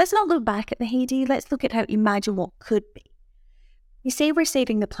be. Let's not look back at the heyday. Let's look at how imagine what could be. We say we're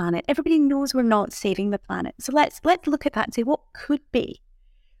saving the planet. Everybody knows we're not saving the planet. So let's look at that and say what could be.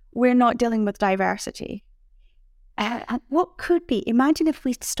 We're not dealing with diversity. And what could be? Imagine if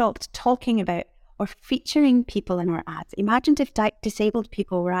we stopped talking about or featuring people in our ads. Imagine if disabled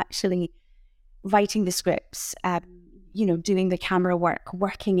people were actually writing the scripts, doing the camera work,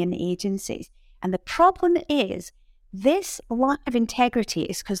 working in agencies. And the problem is this lack of integrity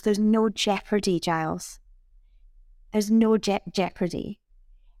is because there's no jeopardy, Giles. There's no jeopardy.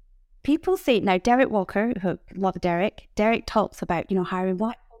 People say, now Derek Walker, who love Derek talks about, hiring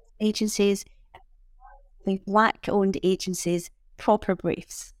Black agencies, Black-owned agencies, proper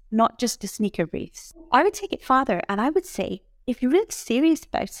briefs, not just the sneaker briefs. I would take it further and I would say, if you're really serious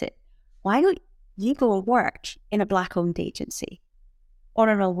about it, why don't you go and work in a Black-owned agency or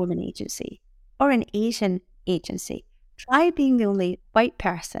an all-woman agency or an Asian agency? Try being the only white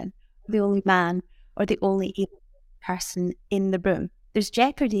person, the only man, or the only able person in the room. There's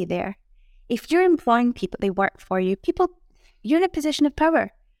jeopardy there. If you're employing people, they work for you, you're in a position of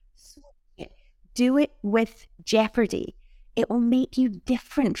power. Do it with jeopardy. It will make you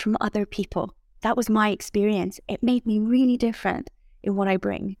different from other people. that was my experience. It made me really different in what I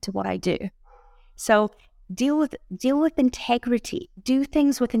bring to what I do. So deal with integrity. Do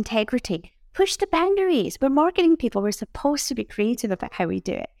things with integrity. Push the boundaries. We're marketing people. We're supposed to be creative about how we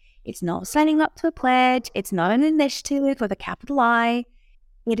do it. It's not signing up to a pledge. It's not an initiative with a capital I.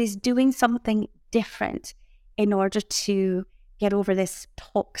 It is doing something different in order to get over this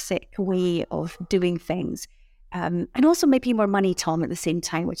toxic way of doing things. And also making more money, Tom, at the same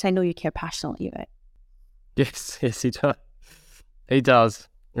time, which I know you care passionately about. Yes, he does. He does.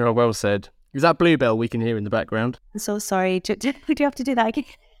 Oh, well said. Is that Bluebell we can hear in the background? I'm so sorry. Do you have to do that again?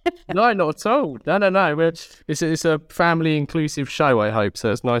 No, not at all. No. It's a family inclusive show, I hope.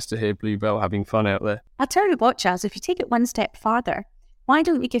 So it's nice to hear Bluebell having fun out there. I'll tell you what, Chaz, if you take it one step farther, why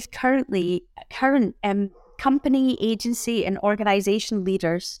don't we give current company, agency and organisation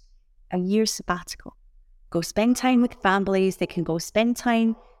leaders a year's sabbatical? Go spend time with families. They can go spend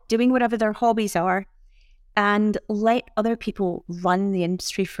time doing whatever their hobbies are and let other people run the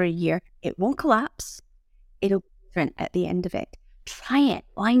industry for a year. It won't collapse. It'll be different at the end of it. Try it.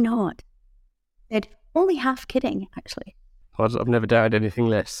 Why not? They're only half kidding, actually. I've never doubted anything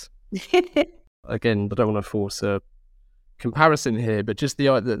less. Again, I don't want to force a comparison here, but just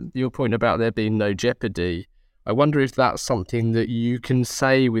your point about there being no jeopardy, I wonder if that's something that you can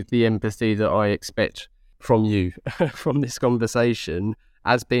say with the empathy that I expect from you, from this conversation,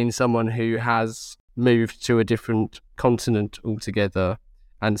 as being someone who has moved to a different continent altogether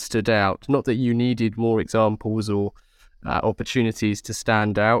and stood out. Not that you needed more examples or opportunities to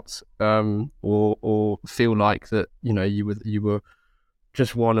stand out, or feel like that you were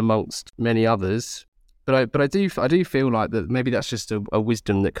just one amongst many others. But I do feel like that maybe that's just a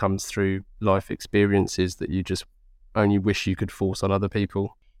wisdom that comes through life experiences that you just only wish you could force on other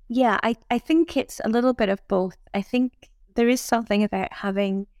people. Yeah, I think it's a little bit of both. I think there is something about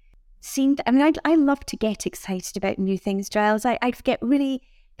having seen... I love to get excited about new things, Giles. I get really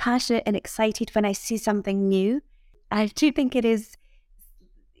passionate and excited when I see something new. I do think it's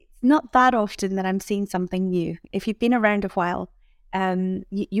not that often that I'm seeing something new. If you've been around a while,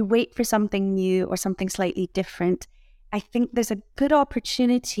 you wait for something new or something slightly different. I think there's a good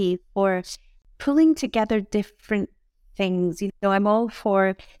opportunity for pulling together different things. I'm all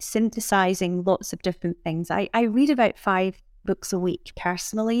for synthesizing lots of different things. I read about 5 books a week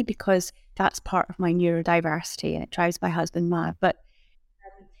personally because that's part of my neurodiversity and it drives my husband mad. But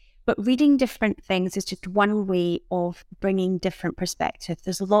reading different things is just one way of bringing different perspectives.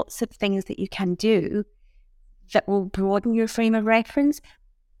 There's lots of things that you can do that will broaden your frame of reference,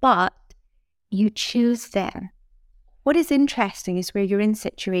 but you choose them. What is interesting is where you're in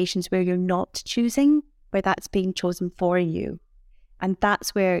situations where you're not choosing, where that's being chosen for you. And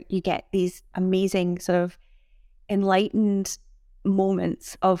that's where you get these amazing sort of enlightened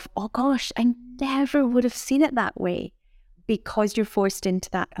moments of, oh gosh, I never would have seen it that way, because you're forced into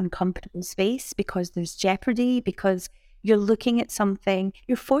that uncomfortable space, because there's jeopardy, because you're looking at something,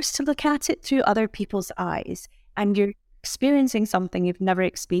 you're forced to look at it through other people's eyes, and you're experiencing something you've never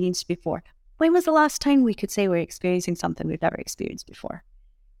experienced before. When was the last time we could say we're experiencing something we've never experienced before?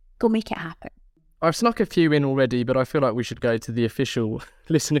 Go make it happen. I've snuck a few in already, but I feel like we should go to the official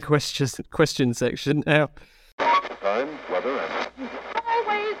listener question section now. Time, weather,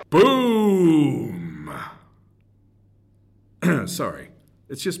 and... Boom! Sorry.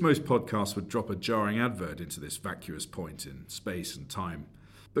 It's just most podcasts would drop a jarring advert into this vacuous point in space and time.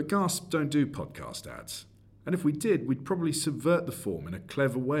 But Gasp don't do podcast ads. And if we did, we'd probably subvert the form in a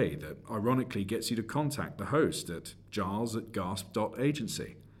clever way that ironically gets you to contact the host at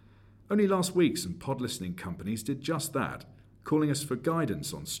giles@gasp.agency. Only last week, some pod listening companies did just that, calling us for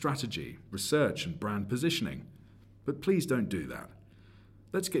guidance on strategy, research and brand positioning. But please don't do that.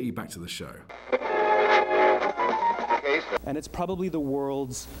 Let's get you back to the show. And it's probably the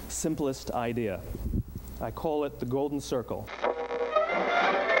world's simplest idea. I call it the golden circle.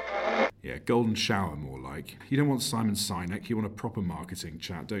 Yeah, golden shower more like. You don't want Simon Sinek, you want a proper marketing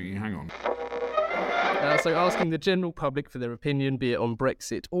chat, don't you? Hang on. So asking the general public for their opinion, be it on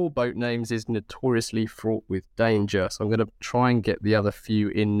Brexit or boat names, is notoriously fraught with danger. So I'm going to try and get the other few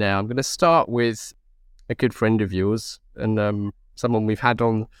in now. I'm going to start with a good friend of yours and someone we've had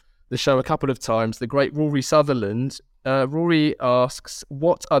on the show a couple of times, the great Rory Sutherland. Rory asks,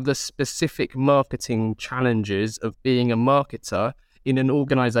 what are the specific marketing challenges of being a marketer in an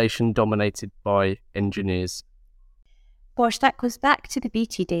organisation dominated by engineers? Gosh, that goes back to the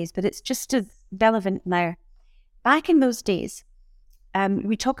BT days, but it's just as relevant now. Back in those days,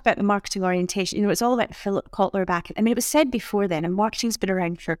 we talk about the marketing orientation. It's all about Philip Kotler back. It was said before then, and marketing's been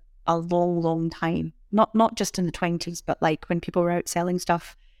around for a long, long time. Not just in the 20s, but like when people were out selling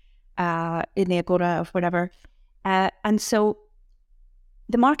stuff in the Agora or whatever. And so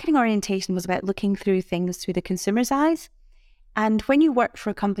the marketing orientation was about looking through things through the consumer's eyes. And when you work for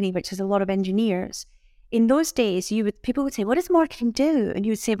a company which has a lot of engineers, in those days, people would say, "What does marketing do?" And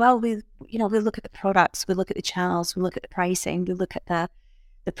you would say, "Well, we look at the products, we look at the channels, we look at the pricing, we look at the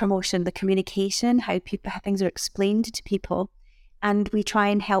promotion, the communication, how things are explained to people, and we try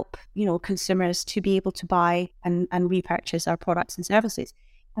and help consumers to be able to buy and repurchase our products and services."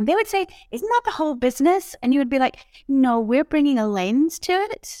 And they would say, "Isn't that the whole business?" And you would be like, "No, we're bringing a lens to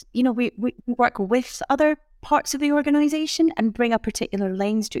it. We work with other parts of the organization and bring a particular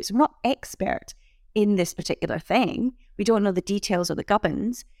lens to it. So we're not expert in this particular thing. We don't know the details or the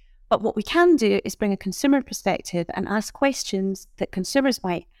gubbins. But what we can do is bring a consumer perspective and ask questions that consumers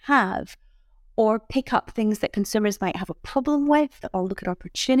might have, or pick up things that consumers might have a problem with, or look at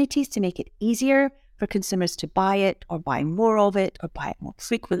opportunities to make it easier for consumers to buy it or buy more of it or buy it more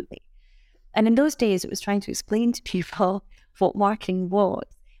frequently." And in those days, it was trying to explain to people what marketing was.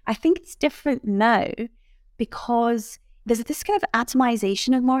 I think it's different now because there's this kind of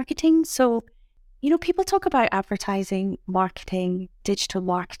atomization of marketing. So, people talk about advertising, marketing, digital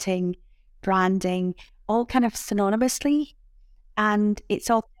marketing, branding, all kind of synonymously, and it's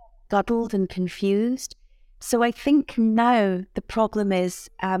all muddled and confused. So I think now the problem is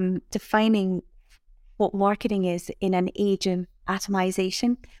defining what marketing is in an age of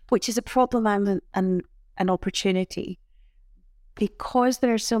atomization, which is a problem and an opportunity, because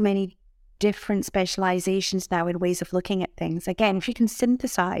there are so many different specializations now in ways of looking at things. Again, if you can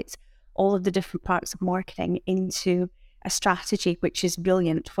synthesize all of the different parts of marketing into a strategy, which is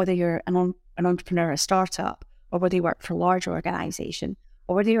brilliant, whether you're an entrepreneur, a startup, or whether you work for a large organization,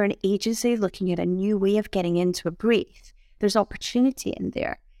 or whether you're an agency looking at a new way of getting into a brief, there's opportunity in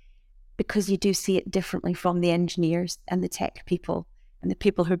there because you do see it differently from the engineers and the tech people and the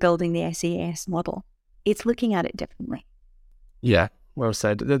people who are building the SaaS model. It's looking at it differently. Yeah, well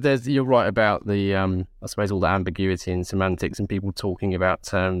said. You're right about the, I suppose, all the ambiguity and semantics and people talking about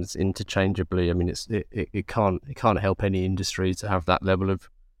terms interchangeably. I mean, it can't help any industry to have that level of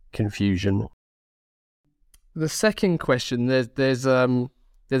confusion. The second question, there's a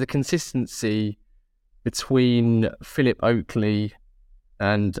consistency between Philip Oakley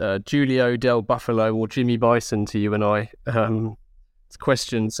and Julio Del Buffalo, or Jimmy Bison to you and I.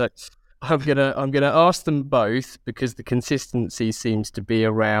 Question. So I'm gonna ask them both because the consistency seems to be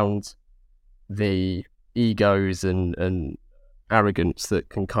around the egos and arrogance that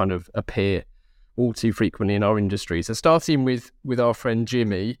can kind of appear all too frequently in our industry. So starting with our friend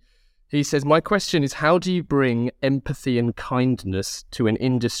Jimmy, he says, "My question is, how do you bring empathy and kindness to an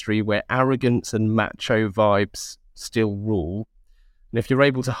industry where arrogance and macho vibes still rule?" And if you're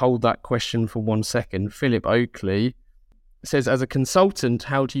able to hold that question for 1 second, Philip Oakley says, "As a consultant,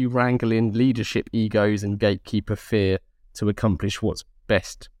 how do you wrangle in leadership egos and gatekeeper fear to accomplish what's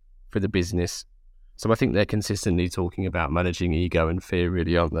best for the business?" So I think they're consistently talking about managing ego and fear,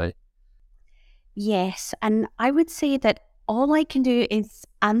 really, aren't they? Yes, and I would say that all I can do is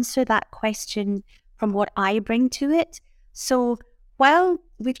answer that question from what I bring to it. So while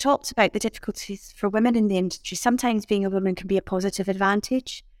we've talked about the difficulties for women in the industry, sometimes being a woman can be a positive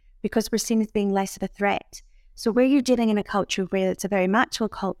advantage because we're seen as being less of a threat. So where you're dealing in a culture where it's a very macho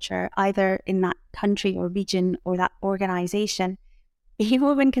culture, either in that country or region or that organization, being a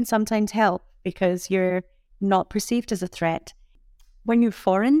woman can sometimes help because you're not perceived as a threat. When you're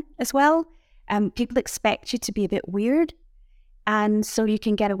foreign as well, people expect you to be a bit weird. And so you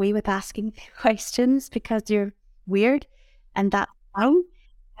can get away with asking questions because you're weird, and that's fine.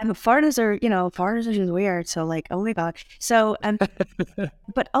 And foreigners are just weird. So like, oh my God. So,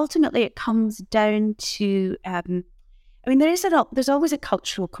 but ultimately it comes down to, there's always a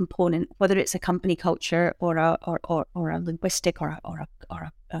cultural component, whether it's a company culture or a linguistic or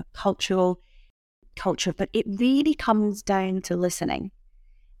a cultural culture, but it really comes down to listening.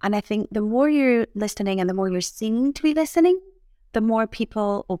 And I think the more you're listening and the more you're seen to be listening, the more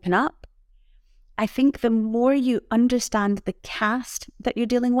people open up. I think the more you understand the cast that you're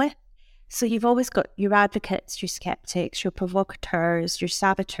dealing with. So you've always got your advocates, your skeptics, your provocateurs, your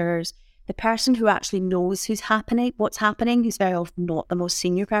saboteurs, the person who actually knows what's happening, who's very often not the most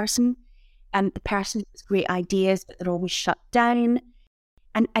senior person, and the person who has great ideas, but they're always shut down.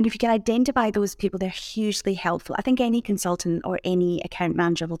 And if you can identify those people, they're hugely helpful. I think any consultant or any account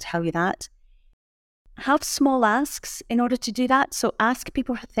manager will tell you that. Have small asks in order to do that. So ask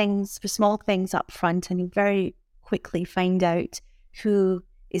people for small things up front, and you very quickly find out who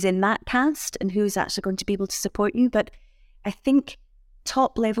is in that cast and who's actually going to be able to support you. But I think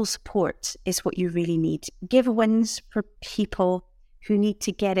top level support is what you really need. Give wins for people who need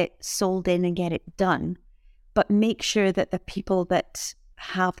to get it sold in and get it done, but make sure that the people that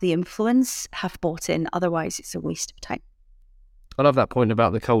have the influence have bought in. Otherwise, it's a waste of time. I love that point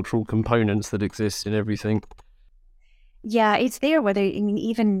about the cultural components that exist in everything. Yeah, it's there.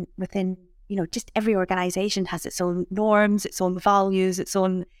 Even within, just every organization has its own norms, its own values, its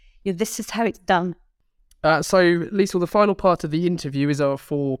own, this is how it's done. So, Liesl, the final part of the interview is our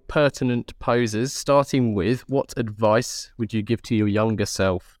 4 pertinent poses, starting with, what advice would you give to your younger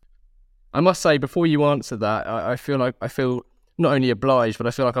self? I must say, before you answer that, I feel not only obliged, but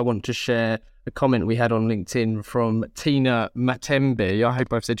I feel like I want to share a comment we had on LinkedIn from Tina Matembe. I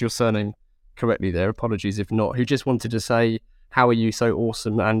hope I've said your surname correctly there. Apologies if not. Who just wanted to say, "How are you so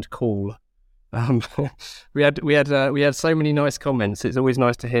awesome and cool?" We had so many nice comments. It's always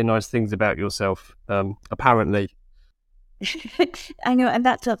nice to hear nice things about yourself. Apparently, I know, and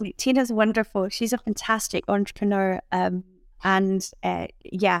that's lovely. Tina's wonderful. She's a fantastic entrepreneur, and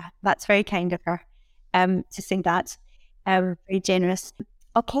that's very kind of her to say that. Very generous.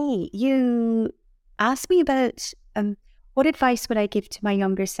 Okay, you asked me about what advice would I give to my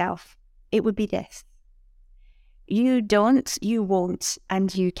younger self? It would be this: you don't, you won't,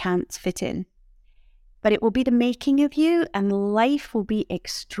 and you can't fit in. But it will be the making of you, and life will be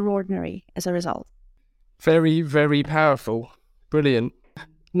extraordinary as a result. Very, very powerful. Brilliant.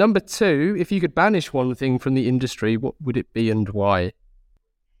 Number 2, if you could banish one thing from the industry, what would it be and why?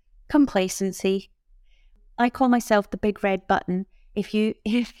 Complacency. I call myself the big red button. If you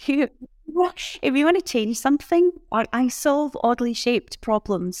want to change something, I solve oddly shaped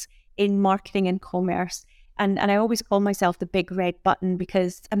problems in marketing and commerce. And I always call myself the big red button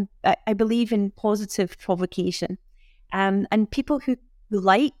because I believe in positive provocation. And people who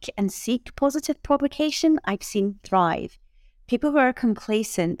like and seek positive provocation, I've seen thrive. People who are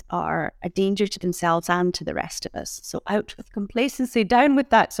complacent are a danger to themselves and to the rest of us. So out with complacency, down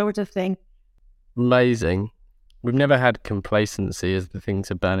with that sort of thing. Amazing. We've never had complacency as the thing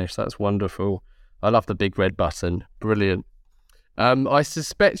to banish. That's wonderful. I love the big red button. Brilliant. I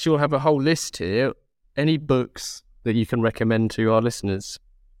suspect you'll have a whole list here. Any books that you can recommend to our listeners?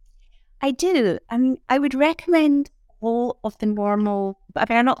 I do. I would recommend all of the normal.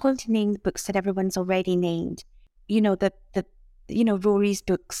 I'm not going to name the books that everyone's already named. Rory's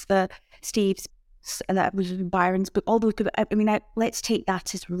books, the Steve's, and that was Byron's book. All those. Let's take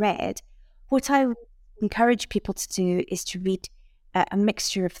that as read. What I would encourage people to do is to read a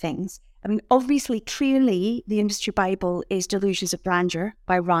mixture of things. Obviously, clearly, the industry Bible is Delusions of Grandeur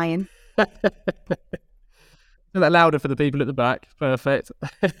by Ryan. Is that louder for the people at the back? Perfect.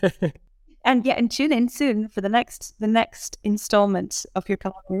 And tune in soon for the next installment of your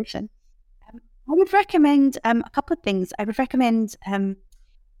collaboration. I would recommend a couple of things. I would recommend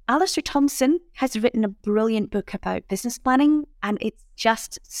Alistair Thompson has written a brilliant book about business planning, and it's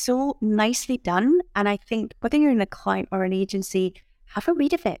just so nicely done. And I think whether you're in a client or an agency, have a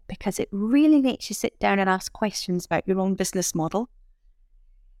read of it because it really makes you sit down and ask questions about your own business model.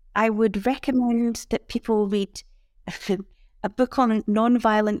 I would recommend that people read a book on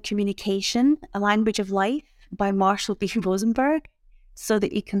nonviolent communication, A Language of Life by Marshall B. Rosenberg, so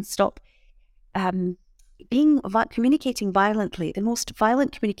that you can stop communicating violently. The most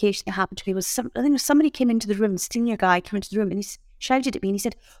violent communication that happened to me was somebody came into the room, a senior guy came into the room, and he shouted at me and he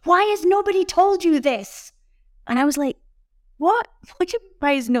said, "Why has nobody told you this?" And I was like, "What?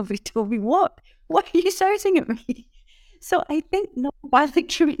 Why has nobody told me what? Why are you shouting at me?" So I think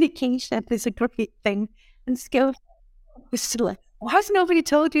nonviolent communication is a great thing, and skill was still like, "Why has nobody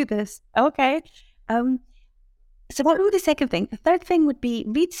told you this?" Okay. So what would be the second thing? The third thing would be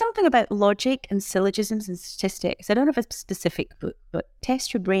read something about logic and syllogisms and statistics. I don't have a specific book, but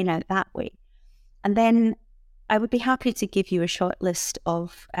test your brain out that way. And then I would be happy to give you a short list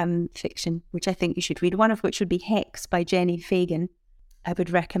of fiction, which I think you should read, one of which would be Hex by Jenny Fagan. I would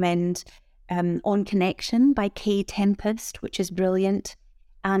recommend On Connection by Kay Tempest, which is brilliant,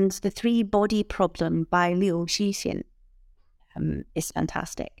 and The Three-Body Problem by Leo Shishin is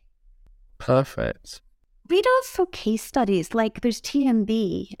fantastic. Perfect. Read also case studies, like there's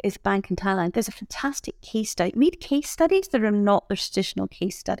TMB, is Bank in Thailand. There's a fantastic case study. Read case studies that are not their traditional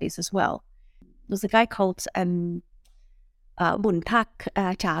case studies as well. There's a guy called Wong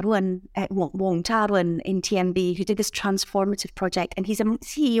Charuan in TMB who did this transformative project, and he's a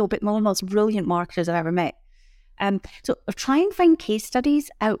CEO, but one of the most brilliant marketers I've ever met. So try and find case studies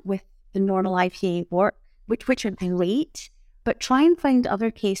out with the normal IPA work, which are great, but try and find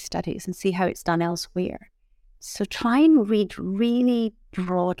other case studies and see how it's done elsewhere. So try and read really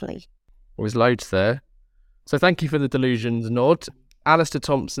broadly. Always loads there. So thank you for the Delusions nod. Alistair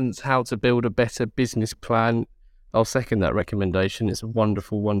Thompson's How to Build a Better Business Plan I'll second that recommendation. It's a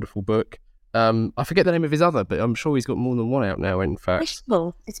wonderful, wonderful book. I forget the name of his other, but I'm sure he's got more than one out now, in fact. Cash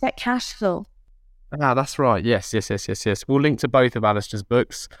flow. It's about cash flow. Ah, that's right. Yes. We'll link to both of Alistair's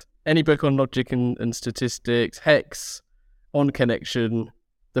books. Any book on logic and statistics, Hex, On Connection,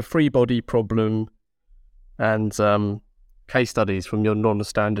 The Free Body Problem, and case studies from your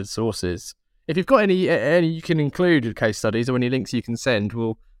non-standard sources. If you've got any you can include case studies or any links you can send,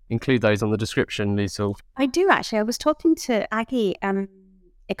 we'll include those on the description, Liesl. I do actually. I was talking to Aggie in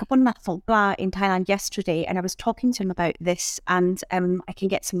Thailand yesterday, and I was talking to him about this, and I can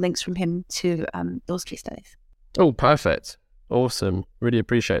get some links from him to those case studies. Oh, perfect. Awesome. Really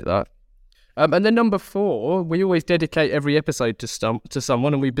appreciate that. And then number 4, we always dedicate every episode to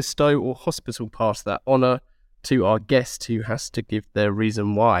someone, and we bestow or hospital pass that honour to our guest who has to give their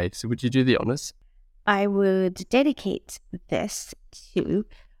reason why. So would you do the honours? I would dedicate this to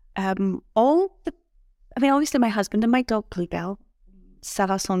obviously my husband and my dog Bluebell,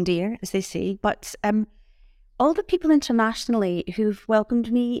 Sarah Sondir, as they say, but all the people internationally who've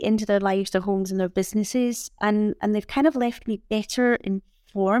welcomed me into their lives, their homes and their businesses, and they've kind of left me better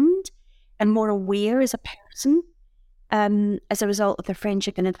informed and more aware as a person as a result of their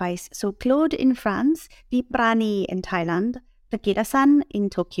friendship and advice. So Claude in France, Viprani in Thailand, Takeda-san in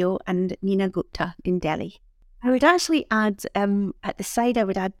Tokyo, and Nina Gupta in Delhi. I would actually add, at the side, I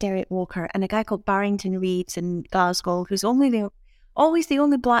would add Derek Walker and a guy called Barrington Reeves in Glasgow, who's always the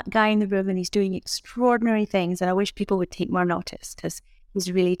only black guy in the room, and he's doing extraordinary things, and I wish people would take more notice because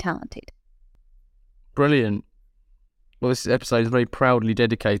he's really talented. Brilliant. Well, this episode is very proudly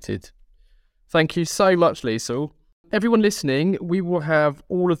dedicated. Thank you so much, Liesl. Everyone listening, we will have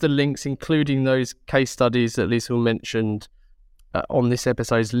all of the links, including those case studies that Liesl mentioned on this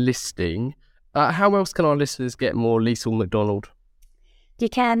episode's listing. How else can our listeners get more Liesl McDonald? You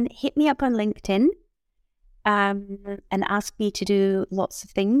can hit me up on LinkedIn and ask me to do lots of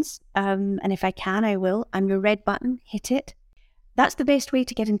things. And if I can, I will. I'm your red button. Hit it. That's the best way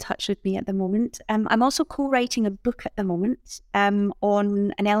to get in touch with me at the moment. I'm also co-writing a book at the moment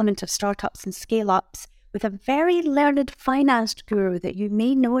on an element of startups and scale-ups with a very learned finance guru that you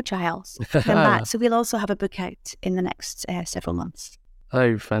may know, Giles. So we'll also have a book out in the next several months.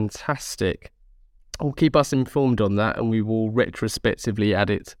 Oh, fantastic. Well, keep us informed on that, and we will retrospectively add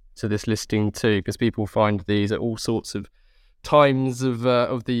it to this listing too, because people find these at all sorts of times of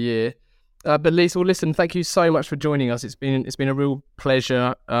the year. But Liesl, listen, thank you so much for joining us. It's been a real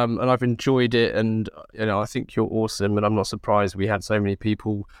pleasure, and I've enjoyed it. And I think you're awesome, and I'm not surprised we had so many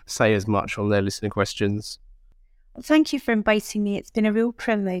people say as much on their listener questions. Well, thank you for inviting me. It's been a real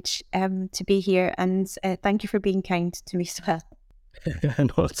privilege to be here, and thank you for being kind to me as well.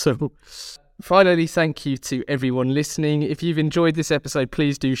 Not at all. Finally, thank you to everyone listening. If you've enjoyed this episode,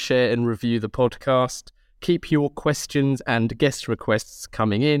 please do share and review the podcast. Keep your questions and guest requests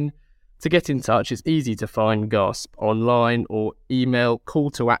coming in. To get in touch, it's easy to find Gasp online or email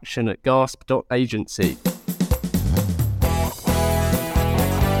calltoaction@gasp.agency.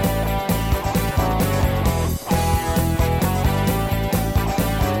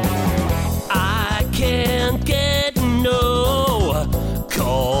 I can't get no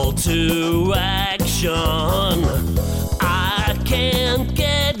call to action. I can't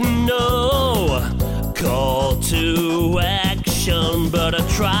get no call to action, but I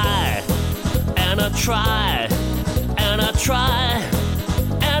try. And I try, and I try,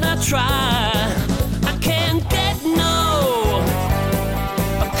 and I try.